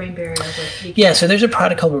blood-brain barrier with leaky. Yeah, so there's a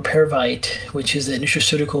product called RepairVite, which is a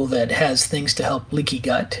nutraceutical that has things to help leaky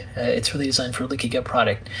gut. It's really designed for a leaky gut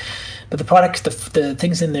product. But the product, the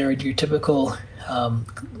things in there are your typical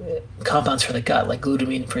compounds for the gut, like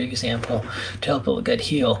glutamine, for example, to help the gut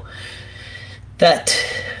heal. That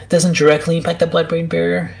doesn't directly impact the blood-brain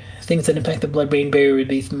barrier. Things that impact the blood-brain barrier would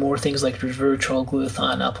be more things like resveratrol,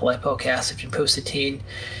 glutathione, alpha-lipoic acid, vinpocetine.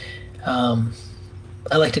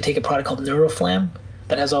 I like to take a product called Neuroflam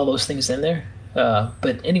that has all those things in there.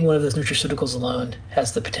 but any one of those nutraceuticals alone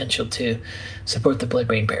has the potential to support the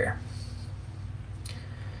blood-brain barrier.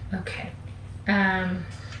 Okay.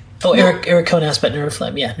 Eric Cohn asked about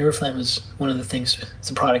Neuroflam. Yeah, Neuroflam is one of the things. It's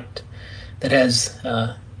a product that has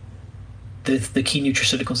the key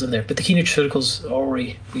nutraceuticals in there. But the key nutraceuticals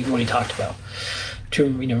we've already talked about.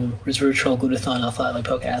 Resveratrol, glutathione,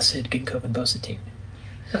 alpha-lipoic acid, ginkgo, and bocetin.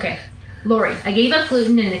 Okay. Lori, I gave up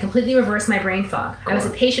gluten and it completely reversed my brain fog. I was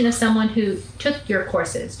a patient of someone who took your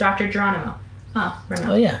courses, Dr. Geronimo.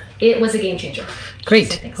 Oh, yeah. It was a game changer.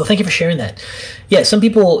 Great. Well, thank you for sharing that. Yeah, some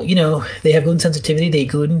people, they have gluten sensitivity. They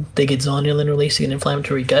eat gluten. They get zonulin release. They get an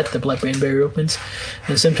inflammatory gut. The blood-brain barrier opens.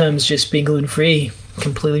 And sometimes just being gluten-free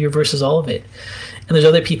completely reverses all of it. And there's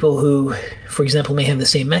other people who, for example, may have the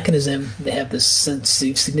same mechanism. They have this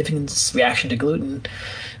significant reaction to gluten.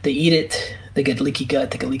 They eat it. They get leaky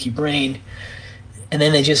gut. They get leaky brain. And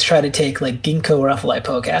then they just try to take like ginkgo or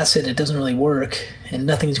alpha-lipoic acid. It doesn't really work, and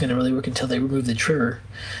nothing's going to really work until they remove the trigger.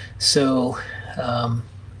 So, got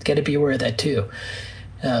to be aware of that too.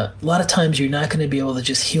 A lot of times you're not going to be able to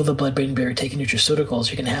just heal the blood-brain barrier taking nutraceuticals.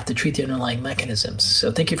 You're going to have to treat the underlying mechanisms. So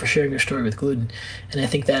thank you for sharing your story with gluten. And I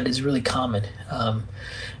think that is really common.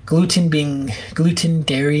 Gluten being gluten,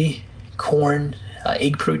 dairy, corn,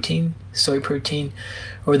 egg protein, soy protein,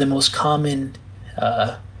 are the most common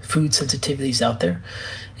food sensitivities out there.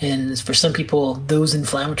 And for some people, those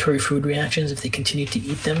inflammatory food reactions, if they continue to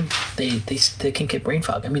eat them, they can get brain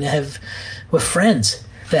fog. I mean, I have with friends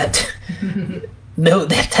that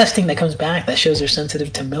that testing that comes back that shows they're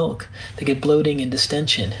sensitive to milk. They get bloating and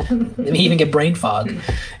distension. They may even get brain fog,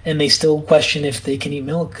 and they still question if they can eat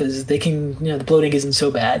milk because they can. The bloating isn't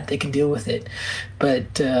so bad; they can deal with it,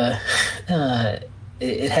 but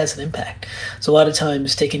it has an impact. So a lot of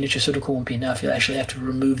times taking nutraceutical won't be enough. You'll actually have to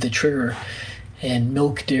remove the trigger, and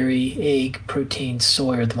milk, dairy, egg, protein,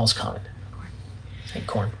 soy are the most common. And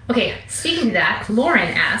corn. Okay, speaking of that, Lauren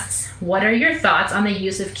asks, what are your thoughts on the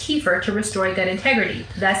use of kefir to restore gut integrity,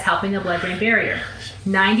 thus helping the blood-brain barrier?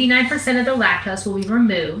 99% of the lactose will be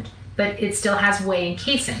removed, but it still has whey and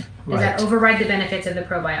casein. Does that override the benefits of the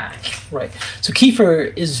probiotic? Right. So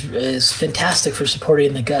kefir is fantastic for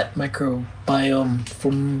supporting the gut microbiome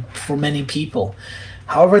for many people.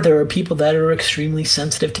 However, there are people that are extremely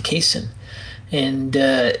sensitive to casein. And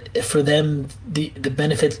for them, the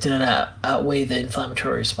benefits do not outweigh the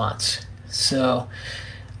inflammatory response. So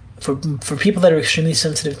for people that are extremely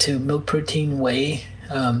sensitive to milk protein, whey,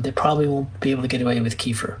 they probably won't be able to get away with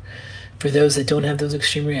kefir. For those that don't have those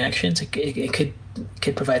extreme reactions, it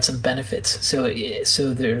could provide some benefits. So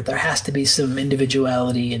there has to be some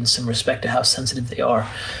individuality and some respect to how sensitive they are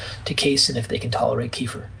to casein if they can tolerate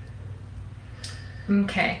kefir.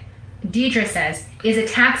 Okay. Deidre says, is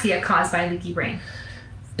ataxia caused by leaky brain?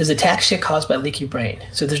 Is ataxia caused by leaky brain?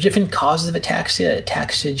 So there's different causes of ataxia.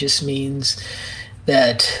 Ataxia just means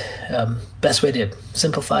that, best way to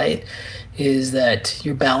simplify it is that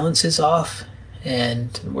your balance is off.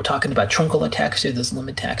 And we're talking about truncal ataxia, there's limb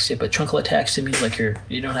ataxia, but truncal ataxia means like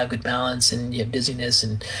you don't have good balance and you have dizziness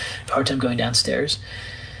and a hard time going downstairs.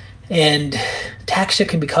 And ataxia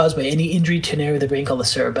can be caused by any injury to an area of the brain called the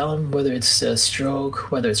cerebellum, whether it's a stroke,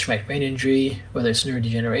 whether it's traumatic brain injury, whether it's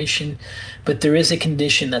neurodegeneration. But there is a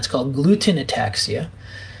condition that's called gluten ataxia.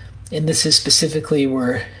 And this is specifically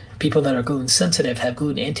where people that are gluten sensitive have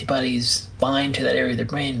gluten antibodies bind to that area of the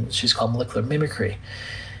brain, which is called molecular mimicry.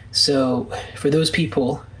 So for those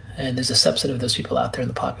people, and there's a subset of those people out there in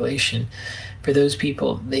the population, for those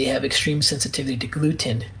people, they have extreme sensitivity to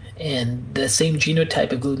gluten. And the same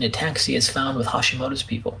genotype of gluten ataxia is found with Hashimoto's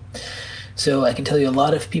people. So I can tell you a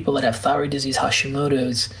lot of people that have thyroid disease,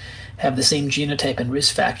 Hashimoto's, have the same genotype and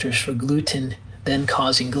risk factors for gluten, then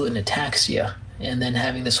causing gluten ataxia, and then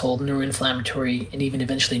having this whole neuroinflammatory and even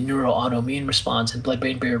eventually neuroautoimmune response and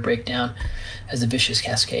blood-brain barrier breakdown as a vicious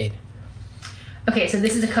cascade. Okay, so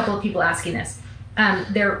this is a couple of people asking this.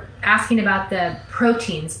 They're asking about the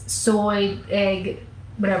proteins, soy, egg,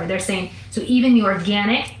 whatever. They're saying, so even the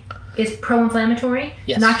organic is pro-inflammatory?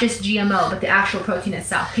 Yes. Not just GMO, but the actual protein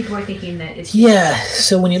itself. People are thinking that it's... Yeah,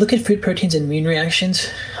 so when you look at food proteins and immune reactions,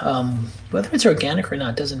 whether it's organic or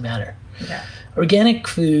not doesn't matter. Okay. Organic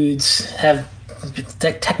foods have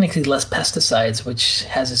technically less pesticides, which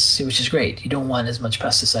is great. You don't want as much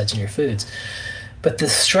pesticides in your foods. But the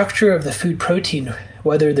structure of the food protein,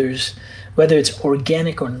 whether it's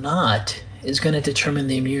organic or not, is going to determine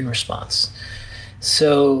the immune response.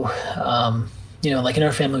 So, like in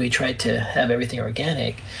our family, we tried to have everything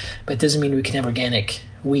organic, but it doesn't mean we can have organic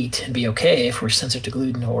wheat and be okay if we're sensitive to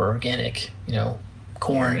gluten or organic,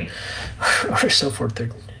 corn or so forth, or,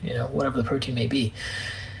 whatever the protein may be.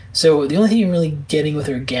 So the only thing you're really getting with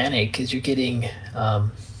organic is you're getting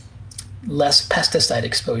less pesticide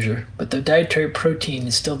exposure, but the dietary protein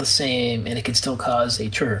is still the same, and it can still cause a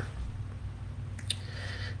trigger.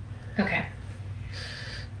 Okay.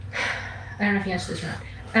 I don't know if you answered this or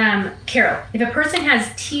not. Carol, if a person has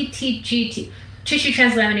TTGT, tissue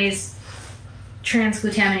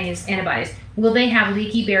transglutaminase antibodies, will they have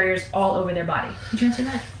leaky barriers all over their body? Did you answer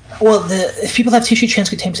that? Well, if people have tissue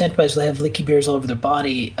transglutaminase antibodies, they have leaky barriers all over their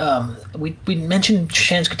body. We mentioned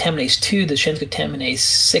transglutaminase 2, the transglutaminase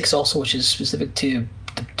 6 also, which is specific to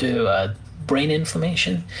brain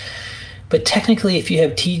inflammation. But technically, if you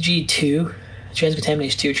have TG2,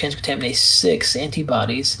 transglutaminase 2, or transglutaminase 6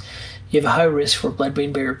 antibodies, you have a high risk for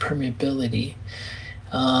blood-brain barrier permeability.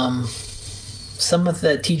 Some of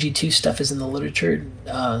the TG2 stuff is in the literature.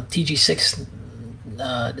 TG6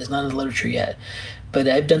 is not in the literature yet. But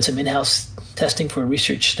I've done some in-house testing for a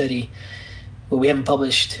research study. Well, we haven't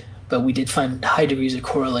published, but we did find high degrees of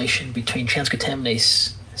correlation between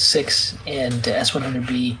transglutaminase 6 and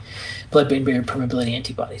S100B blood-brain barrier permeability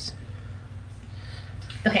antibodies.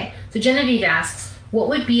 Okay, so Genevieve asks, what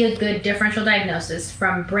would be a good differential diagnosis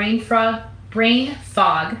from brain fog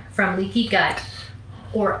from leaky gut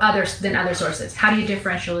or other sources? How do you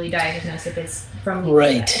differentially diagnose if it's from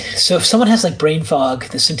leaky gut? So if someone has like brain fog,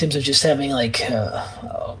 the symptoms are just having like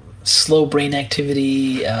slow brain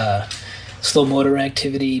activity, slow motor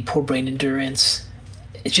activity, poor brain endurance.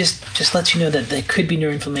 It just lets you know that there could be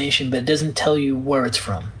neuroinflammation, but it doesn't tell you where it's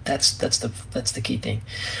from. That's the key thing.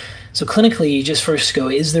 So clinically, you just first go,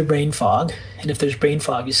 is there brain fog? And if there's brain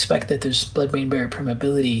fog, you suspect that there's blood-brain barrier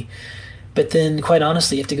permeability. But then, quite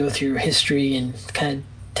honestly, you have to go through your history and kind of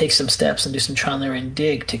take some steps and do some trial and error and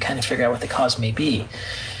dig to kind of figure out what the cause may be.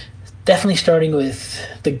 Definitely starting with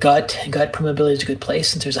the gut. Gut permeability is a good place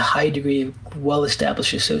since there's a high degree of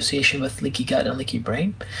well-established association with leaky gut and leaky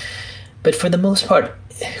brain. But for the most part,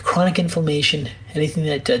 chronic inflammation, anything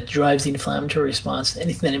that drives the inflammatory response,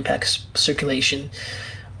 anything that impacts circulation,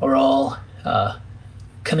 are all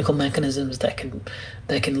clinical mechanisms that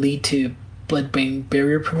can lead to blood-brain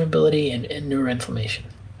barrier permeability and neuroinflammation.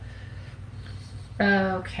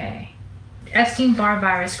 Okay. Epstein-Barr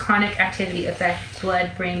virus chronic activity affects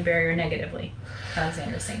blood-brain barrier negatively.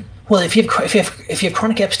 Alexander saying. Well, if you have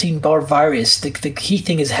chronic Epstein-Barr virus, the key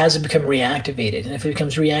thing is, has it become reactivated? And if it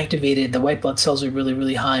becomes reactivated, the white blood cells are really,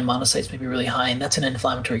 really high, monocytes may be really high, and that's an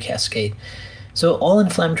inflammatory cascade. So all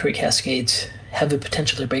inflammatory cascades have the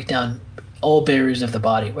potential to break down all barriers of the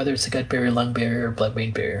body, whether it's the gut barrier, lung barrier, or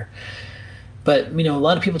blood-brain barrier. But, a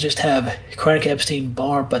lot of people just have chronic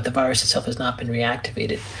Epstein-Barr, but the virus itself has not been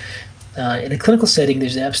reactivated. In a clinical setting,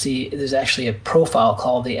 there's actually a profile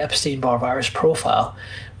called the Epstein-Barr virus profile,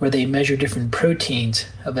 where they measure different proteins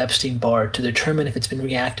of Epstein-Barr to determine if it's been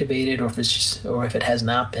reactivated or if it has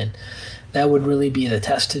not been. That would really be the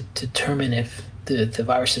test to determine if the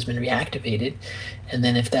virus has been reactivated. And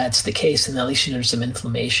then if that's the case, then at least you know there's some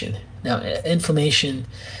inflammation. Now, inflammation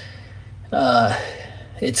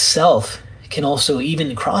itself can also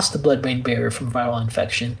even cross the blood-brain barrier from viral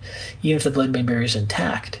infection, even if the blood-brain barrier is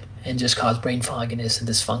intact, and just cause brain fogginess and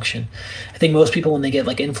dysfunction. I think most people, when they get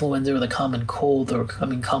like influenza or the common cold or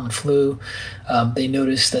common flu, they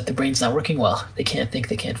notice that the brain's not working well. They can't think,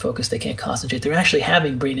 they can't focus, they can't concentrate. They're actually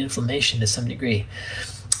having brain inflammation to some degree.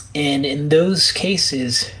 And in those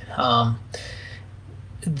cases,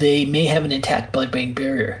 they may have an intact blood-brain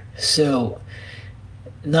barrier. So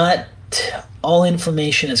not all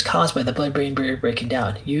inflammation is caused by the blood-brain barrier breaking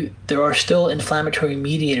down. There are still inflammatory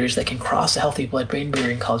mediators that can cross a healthy blood-brain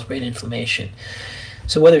barrier and cause brain inflammation.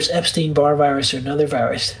 So whether it's Epstein-Barr virus or another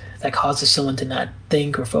virus that causes someone to not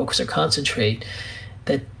think or focus or concentrate,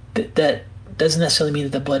 that doesn't necessarily mean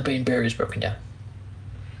that the blood-brain barrier is broken down.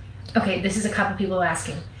 Okay, this is a couple people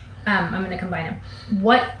asking. I'm going to combine them.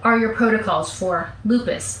 What are your protocols for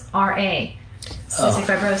lupus, RA, cystic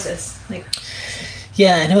fibrosis?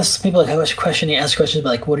 Yeah, I know some people ask questions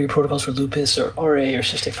about what are your protocols for lupus or RA or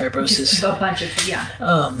cystic fibrosis? Just a bunch of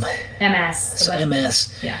MS.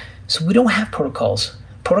 MS. Yeah. So we don't have protocols.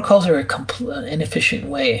 Protocols are an inefficient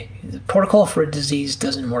way. The protocol for a disease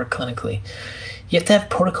doesn't work clinically. You have to have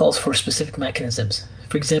protocols for specific mechanisms.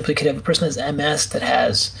 For example, you could have a person that has MS that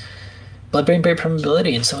has blood-brain barrier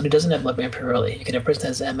permeability and someone who doesn't have blood-brain permeability. You could have a person that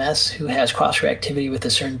has MS who has cross-reactivity with a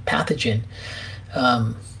certain pathogen.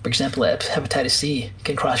 For example, hepatitis C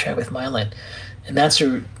can cross-react with myelin, and that's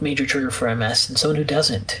a major trigger for MS. And someone who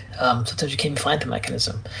doesn't, sometimes you can't even find the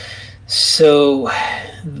mechanism. So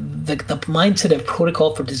the mindset of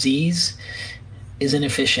protocol for disease is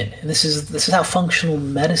inefficient, and this is how functional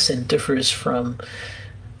medicine differs from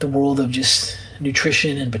the world of just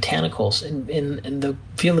nutrition and botanicals. In the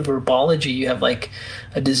field of herbology, you have like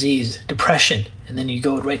a disease, depression, and then you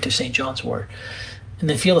go right to St. John's wort. In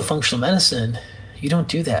the field of functional medicine, you don't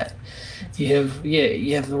do that. You have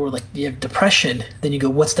the word, like you have depression, then you go,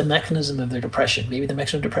 what's the mechanism of their depression? Maybe the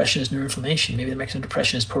mechanism of depression is neuroinflammation. Maybe the mechanism of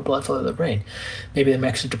depression is poor blood flow to the brain. Maybe the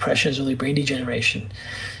mechanism of depression is early brain degeneration.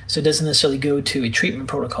 So it doesn't necessarily go to a treatment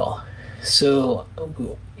protocol. So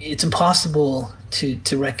it's impossible to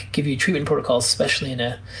give you treatment protocols, especially in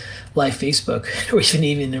a live Facebook or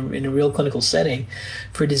even in a real clinical setting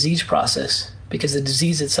for a disease process, because the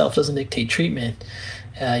disease itself doesn't dictate treatment.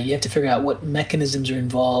 You have to figure out what mechanisms are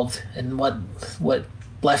involved and what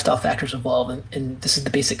lifestyle factors are involved, and this is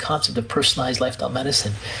the basic concept of personalized lifestyle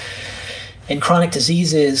medicine. And chronic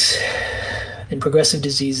diseases and progressive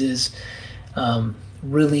diseases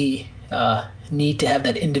really need to have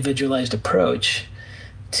that individualized approach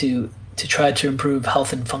to try to improve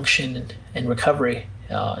health and function and recovery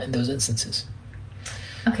in those instances.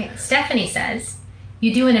 Okay, Stephanie says,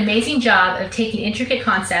 you do an amazing job of taking intricate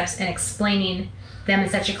concepts and explaining them in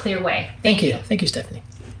such a clear way. Thank you. Thank you, Stephanie.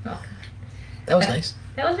 Welcome. That was nice.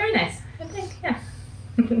 That was very nice, I think,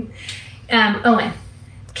 yeah. Owen,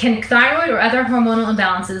 can thyroid or other hormonal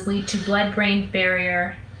imbalances lead to blood-brain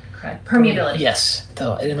barrier permeability? Yes.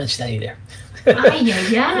 Though I didn't mention that either.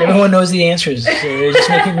 Everyone knows the answers. So they're just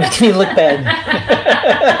making me look bad.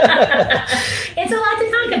 It's a lot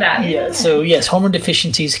to talk about. Yeah. So yes, hormone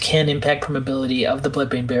deficiencies can impact permeability of the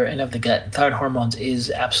blood-brain barrier and of the gut. Thyroid hormones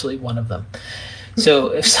is absolutely one of them. So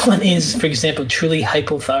if someone is, for example, truly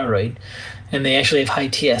hypothyroid, and they actually have high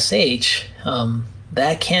TSH,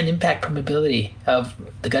 that can impact permeability of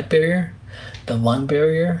the gut barrier, the lung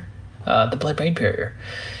barrier, the blood-brain barrier.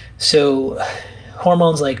 So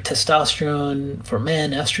hormones like testosterone for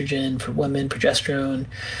men, estrogen for women, progesterone,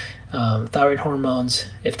 thyroid hormones,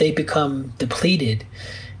 if they become depleted,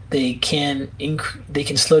 they can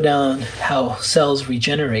slow down how cells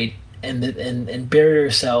regenerate, and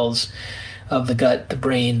barrier cells of the gut, the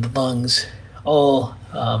brain, the lungs, all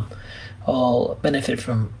benefit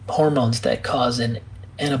from hormones that cause an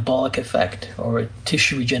anabolic effect or a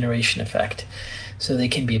tissue regeneration effect. So they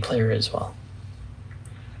can be a player as well.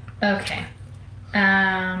 Okay.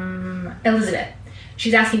 Elizabeth,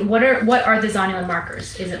 she's asking, what are the zonulin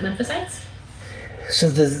markers? Is it lymphocytes? So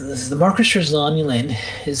the markers for zonulin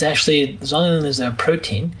is a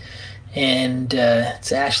protein, and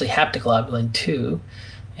it's actually haptoglobulin too.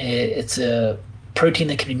 It's a protein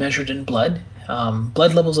that can be measured in blood.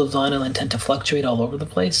 Blood levels of zonulin tend to fluctuate all over the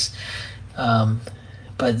place,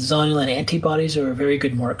 but zonulin antibodies are a very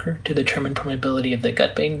good marker to determine permeability of the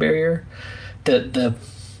gut-brain barrier, the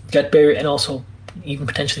gut barrier, and also even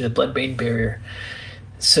potentially the blood-brain barrier.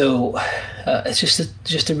 So it's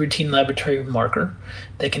just a routine laboratory marker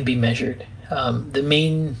that can be measured. The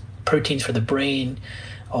main proteins for the brain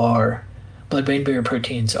are blood-brain barrier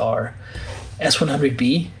proteins are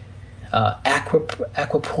S100B,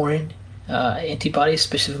 aquaporin antibodies,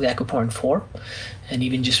 specifically aquaporin 4, and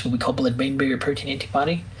even just what we call blood-brain barrier protein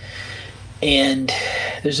antibody. And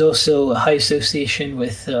there's also a high association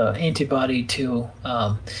with antibody to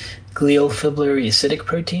glial fibrillary acidic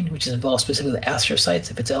protein, which is involved specifically with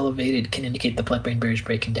astrocytes. If it's elevated, it can indicate the blood-brain barrier is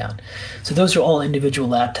breaking down. So those are all individual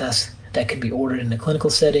lab tests that can be ordered in a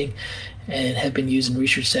clinical setting and have been used in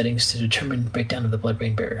research settings to determine breakdown of the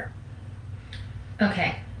blood-brain barrier.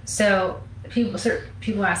 Okay, so people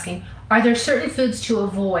are asking, are there certain foods to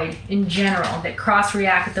avoid in general that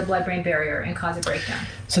cross-react with the blood-brain barrier and cause a breakdown?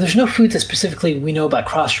 So there's no foods that specifically we know about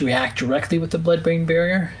cross-react directly with the blood-brain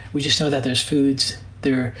barrier. We just know that there's foods.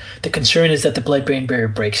 The concern is that the blood-brain barrier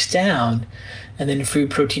breaks down, and then food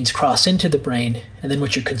proteins cross into the brain, and then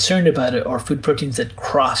what you're concerned about are food proteins that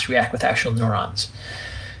cross-react with actual neurons.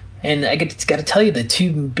 And I got to tell you, the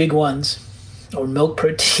two big ones are milk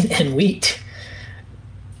protein and wheat.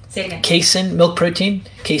 Casein, milk protein,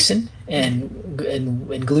 casein,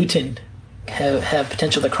 and gluten have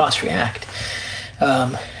potential to cross-react.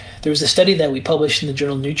 There was a study that we published in the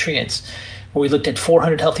journal Nutrients where we looked at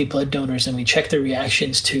 400 healthy blood donors and we checked their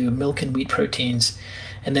reactions to milk and wheat proteins,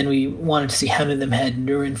 and then we wanted to see how many of them had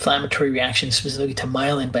neuroinflammatory reactions specifically to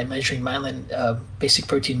myelin by measuring myelin, basic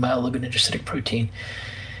protein, myeloglutidogenic protein.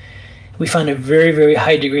 We found a very, very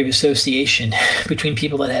high degree of association between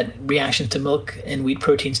people that had reactions to milk and wheat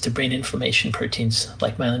proteins to brain inflammation proteins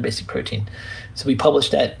like myelin basic protein. So we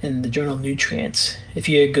published that in the journal Nutrients. If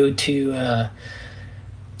you go to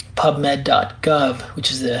PubMed.gov,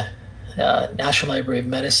 which is the National Library of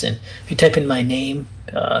Medicine, if you type in my name,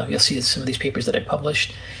 you'll see some of these papers that I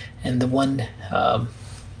published. And the one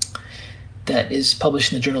that is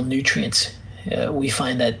published in the journal Nutrients we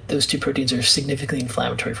find that those two proteins are significantly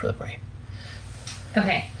inflammatory for the brain.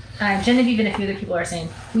 Okay. Genevieve and a few other people are saying,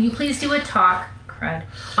 will you please do a talk on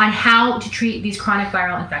how to treat these chronic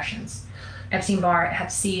viral infections? Epstein-Barr,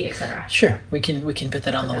 Hep C, etc. Sure, we can put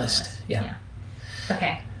that on the list. Yeah.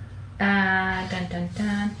 Okay.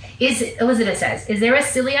 Elizabeth says, is there a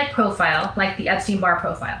celiac profile like the Epstein-Barr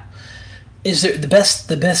profile? Is there the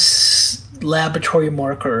best laboratory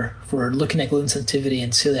marker for looking at gluten sensitivity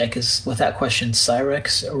and celiac is without question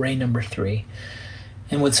Cyrex array number 3.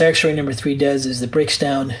 And what Cyrex array number 3 does is it breaks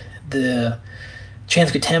down the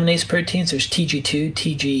transglutaminase proteins. There's TG2,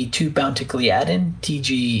 TG2 bound to gliadin,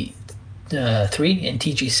 TG3, and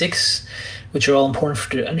TG6, which are all important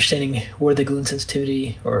for understanding where the gluten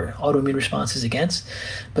sensitivity or autoimmune response is against.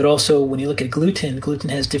 But also, when you look at gluten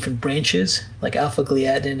has different branches, like alpha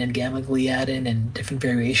gliadin and gamma gliadin, and different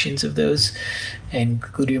variations of those, and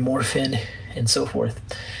gluteomorphin, and so forth.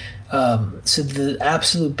 So the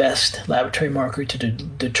absolute best laboratory marker to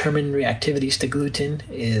determine reactivities to gluten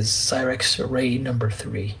is Cyrex array number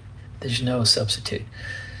 3. There's no substitute.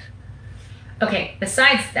 Okay,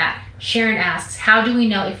 besides that, Sharon asks, how do we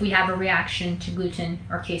know if we have a reaction to gluten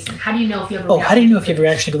or casein? How do you know if you have a reaction? How do you know if you have a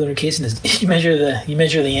reaction to gluten or casein? You measure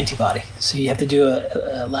the antibody. So you have to do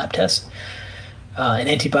a lab test, an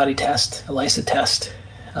antibody test, a lysa test.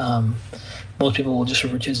 Most people will just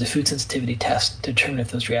refer to as a food sensitivity test to determine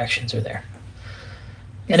if those reactions are there.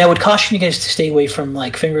 And I would caution you guys to stay away from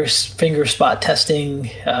like finger spot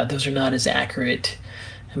testing. Those are not as accurate.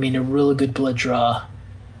 I mean, a really good blood draw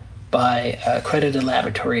by a accredited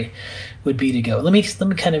laboratory would be to go. Let me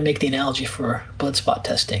kind of make the analogy for blood spot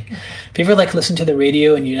testing. If you ever listen to the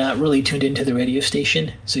radio and you're not really tuned into the radio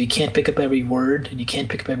station, so you can't pick up every word and you can't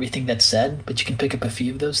pick up everything that's said, but you can pick up a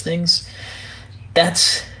few of those things,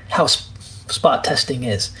 that's how spot testing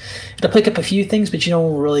is. It'll pick up a few things, but you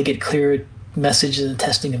don't really get clear messages and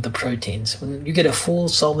testing of the proteins. When you get a full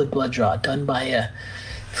solid blood draw done by a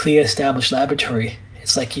CLIA established laboratory,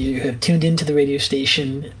 it's like you have tuned into the radio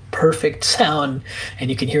station, perfect sound, and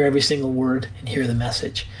you can hear every single word and hear the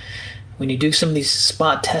message. When you do some of these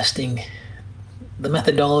spot testing, the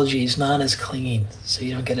methodology is not as clean, so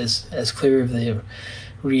you don't get as clear of the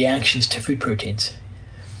reactions to food proteins.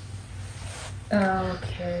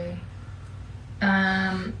 Okay.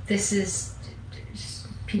 This is just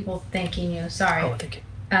people thanking you. Sorry. Oh, thank you.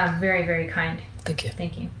 Very, very kind. Thank you.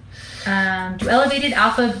 Thank you. Do elevated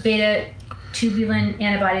alpha beta tubulin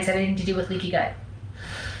antibodies have anything to do with leaky gut?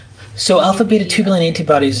 So alpha beta tubulin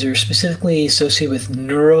antibodies are specifically associated with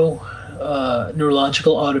neurological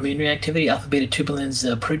autoimmune reactivity. Alpha beta tubulin is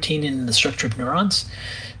a protein in the structure of neurons.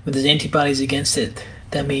 When there's antibodies against it,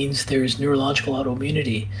 that means there's neurological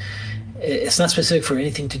autoimmunity. It's not specific for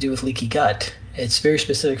anything to do with leaky gut. It's very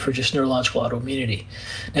specific for just neurological autoimmunity.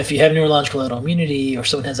 Now, if you have neurological autoimmunity or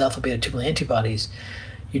someone has alpha beta tubulin antibodies,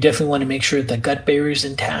 you definitely want to make sure the gut barrier is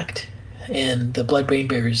intact and the blood-brain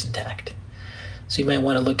barrier is intact. So you might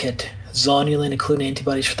want to look at zonulin including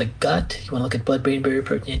antibodies for the gut. You want to look at blood-brain barrier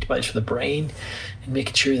protein antibodies for the brain and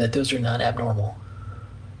making sure that those are not abnormal.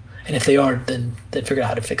 And if they are, then figure out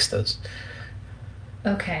how to fix those.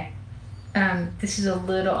 Okay. This is a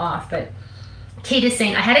little off, but Kate is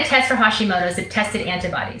saying, I had a test for Hashimoto's that tested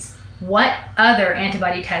antibodies. What other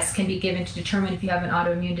antibody tests can be given to determine if you have an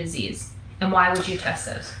autoimmune disease? And why would you test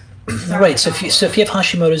those? Right. So if you have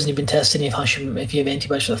Hashimoto's and you've been tested, and if you have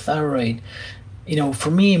antibodies for the thyroid, for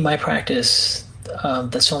me in my practice,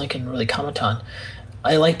 that's the only I can really comment on.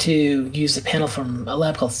 I like to use the panel from a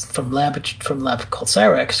lab called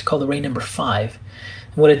Cyrex called array number 5.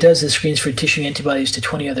 And what it does is screens for tissue antibodies to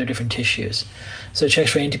 20 other different tissues. So it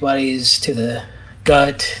checks for antibodies to the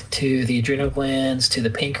gut, to the adrenal glands, to the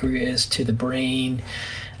pancreas, to the brain,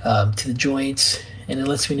 to the joints, and it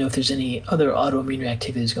lets me know if there's any other autoimmune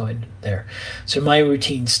activities going there. So my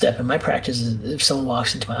routine step in my practice is if someone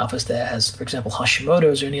walks into my office that has, for example,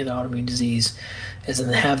 Hashimoto's or any other autoimmune disease, is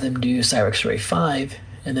then have them do Cyrex array 5,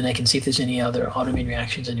 and then I can see if there's any other autoimmune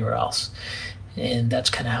reactions anywhere else. And that's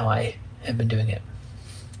kind of how I have been doing it.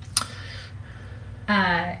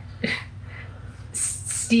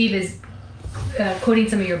 Steve is quoting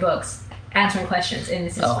some of your books, answering questions, and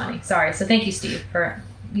this is funny. Sorry. So thank you, Steve, for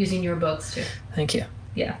using your books too. Thank you.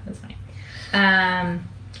 Yeah, that's funny.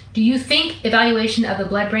 Do you think evaluation of the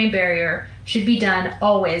blood-brain barrier should be done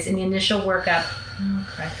always in the initial workup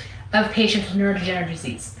of patients with neurodegenerative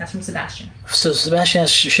disease? That's from Sebastian. So Sebastian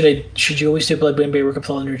asks, should you always do a blood-brain barrier workup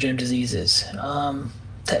for all neurodegenerative diseases?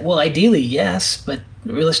 Well, ideally, yes, but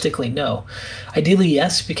realistically, no. Ideally,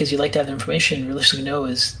 yes, because you like to have the information. Realistically, no,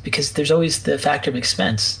 is because there's always the factor of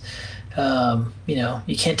expense.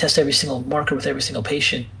 You can't test every single marker with every single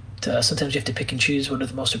patient sometimes you have to pick and choose what are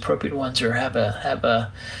the most appropriate ones, or have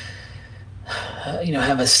a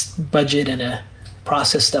budget and a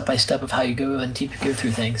process step by step of how you go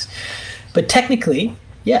through things. But technically,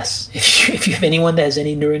 yes, if you have anyone that has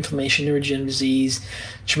any neuroinflammation, neurodegenerative disease,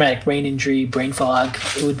 traumatic brain injury, brain fog,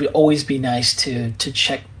 it would always be nice to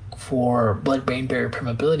check for blood-brain barrier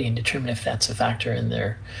permeability and determine if that's a factor in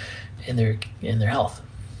their health.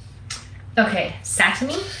 Okay,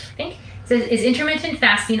 Satami, I think, says, is intermittent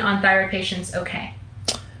fasting on thyroid patients okay?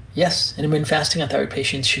 Yes, intermittent fasting on thyroid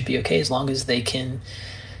patients should be okay as long as they can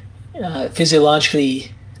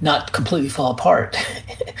physiologically not completely fall apart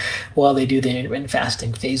while they do the intermittent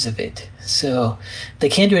fasting phase of it. So they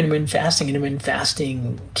can do intermittent fasting. Intermittent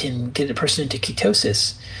fasting can get a person into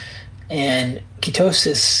ketosis, and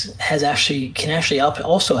ketosis can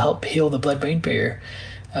also help heal the blood-brain barrier.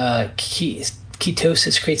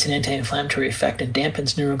 Ketosis creates an anti-inflammatory effect and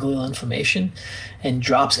dampens neuroglial inflammation and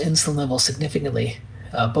drops insulin levels significantly.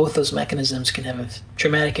 Both those mechanisms can have a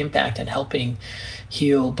dramatic impact on helping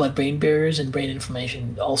heal blood-brain barriers and brain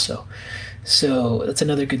inflammation also. So that's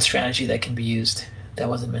another good strategy that can be used that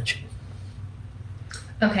wasn't mentioned.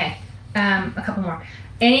 Okay, a couple more.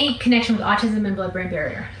 Any connection with autism and blood-brain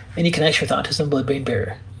barrier? Any connection with autism and blood-brain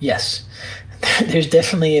barrier? Yes. There's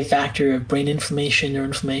definitely a factor of brain inflammation or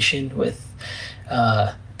inflammation with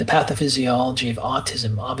the pathophysiology of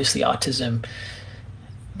autism. Obviously, autism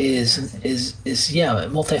is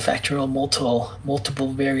multifactorial,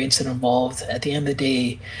 multiple variants that are involved. At the end of the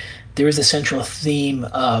day, there is a central theme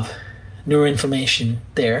of neuroinflammation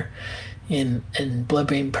there, and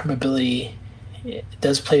blood-brain permeability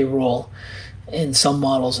does play a role in some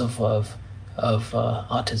models of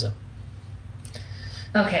autism.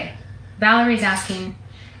 Okay, Valerie's asking,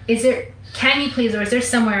 is there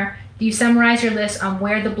somewhere, do you summarize your list on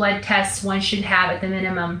where the blood tests one should have at the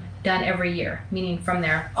minimum done every year, meaning from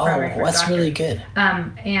their primary care that's doctor? really good.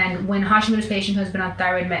 And when Hashimoto's patient who has been on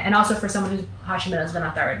thyroid med, and also for someone who's Hashimoto's been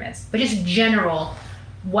on thyroid meds, but just general,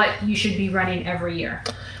 what you should be running every year.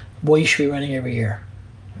 What you should be running every year.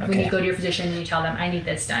 Okay. When you go to your physician and you tell them, I need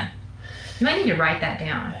this done. You might need to write that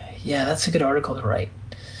down. Yeah, that's a good article to write.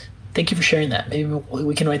 Thank you for sharing that. Maybe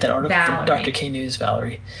we can write that article from Dr. K News,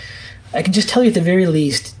 Valerie. I can just tell you at the very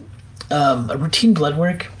least, a routine blood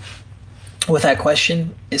work with that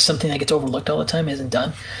question is something that gets overlooked all the time, isn't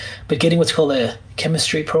done. But getting what's called a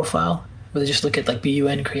chemistry profile, where they just look at like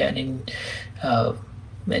BUN, creatinine,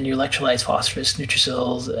 and your electrolytes, phosphorus,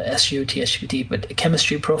 nutrisols, SGOT, SGPT, but a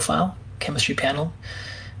chemistry profile, chemistry panel,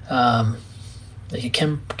 like a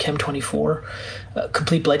Chem 24,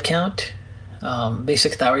 complete blood count,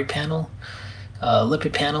 basic thyroid panel,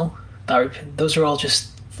 lipid panel, thyroid. Those are all just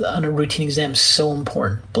on a routine exam so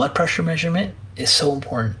important. Blood pressure measurement is so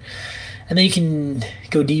important. And then you can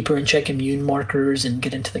go deeper and check immune markers and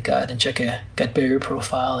get into the gut and check a gut barrier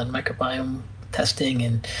profile and microbiome testing.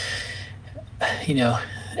 And,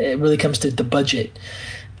 it really comes to the budget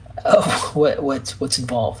of what's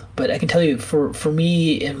involved. But I can tell you, for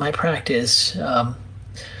me in my practice, and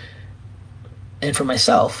for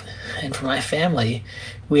myself and for my family,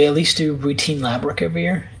 we at least do routine lab work every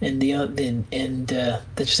year, and that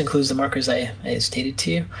just includes the markers I stated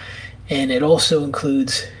to you, and it also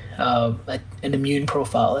includes an immune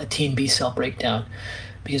profile, a T and B cell breakdown,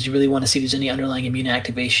 because you really want to see if there's any underlying immune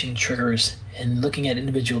activation triggers. And looking at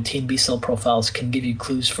individual T and B cell profiles can give you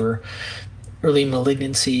clues for early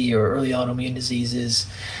malignancy or early autoimmune diseases.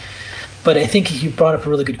 But I think you brought up a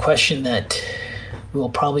really good question that we'll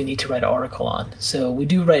probably need to write an article on. So we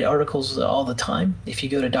do write articles all the time. If you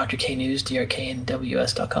go to Dr. K News,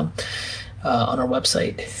 drknws.com, on our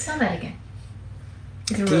website. Spell that again.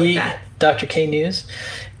 Really Dr. K News,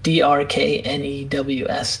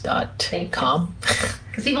 drknews.com.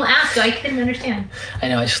 Because people ask, I couldn't understand. I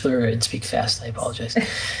know, I slur and speak fast. I apologize.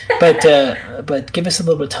 But give us a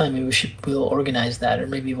little bit of time. Maybe we'll organize that, or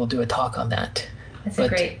maybe we'll do a talk on that. That's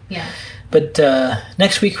great, yeah. But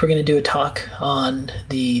next week we're going to do a talk on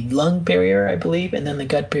the lung barrier, I believe, and then the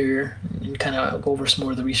gut barrier, and kind of go over some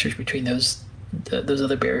more of the research between those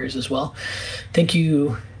other barriers as well. Thank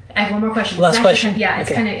you. I have one more question. Last question.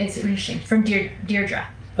 It's interesting. From Deirdre.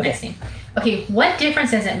 Okay. Okay, what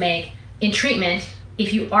difference does it make in treatment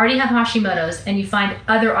if you already have Hashimoto's and you find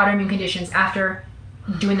other autoimmune conditions after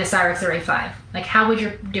doing the Cyrexor A5? Like, how would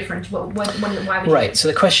your difference? Why would you? Right. So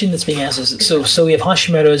the question that's being asked is: so we have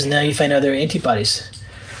Hashimoto's, and now you find other antibodies.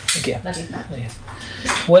 Okay. How does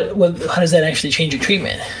that actually change your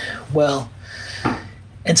treatment? Well,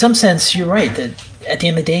 in some sense, you're right that at the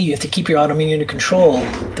end of the day, you have to keep your autoimmune under control.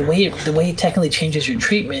 The way it technically changes your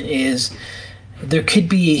treatment is There could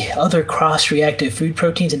be other cross-reactive food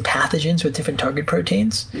proteins and pathogens with different target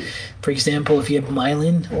proteins. For example, if you have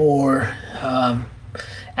myelin or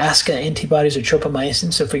ASCA antibodies or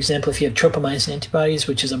tropomyosin. So, for example, if you have tropomyosin antibodies,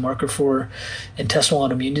 which is a marker for intestinal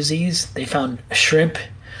autoimmune disease, they found shrimp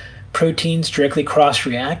proteins directly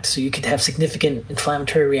cross-react. So you could have significant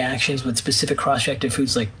inflammatory reactions with specific cross-reactive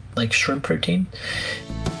foods like shrimp protein.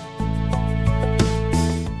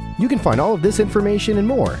 You can find all of this information and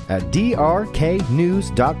more at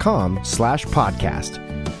drknews.com/podcast.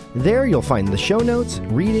 There you'll find the show notes,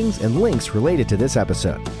 readings, and links related to this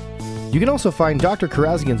episode. You can also find Dr.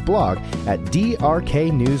 Kharrazian's blog at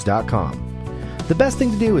drknews.com. The best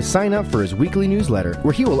thing to do is sign up for his weekly newsletter,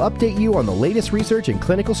 where he will update you on the latest research and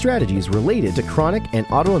clinical strategies related to chronic and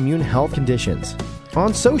autoimmune health conditions.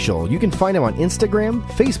 On social, you can find him on Instagram,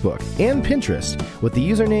 Facebook, and Pinterest with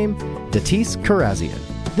the username Datis Kharrazian.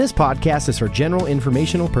 This podcast is for general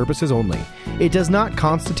informational purposes only. It does not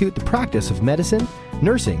constitute the practice of medicine,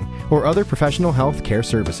 nursing, or other professional health care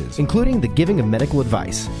services, including the giving of medical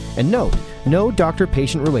advice. And note, no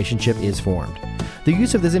doctor-patient relationship is formed. The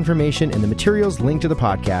use of this information and the materials linked to the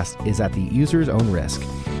podcast is at the user's own risk.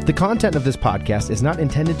 The content of this podcast is not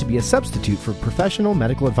intended to be a substitute for professional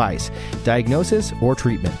medical advice, diagnosis, or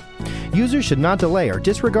treatment. Users should not delay or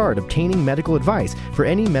disregard obtaining medical advice for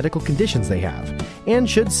any medical conditions they have, and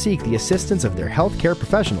should seek the assistance of their healthcare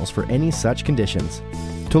professionals for any such conditions.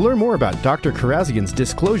 To learn more about Dr. Kharrazian's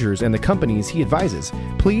disclosures and the companies he advises,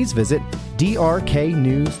 please visit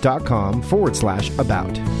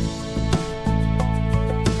drknews.com/about.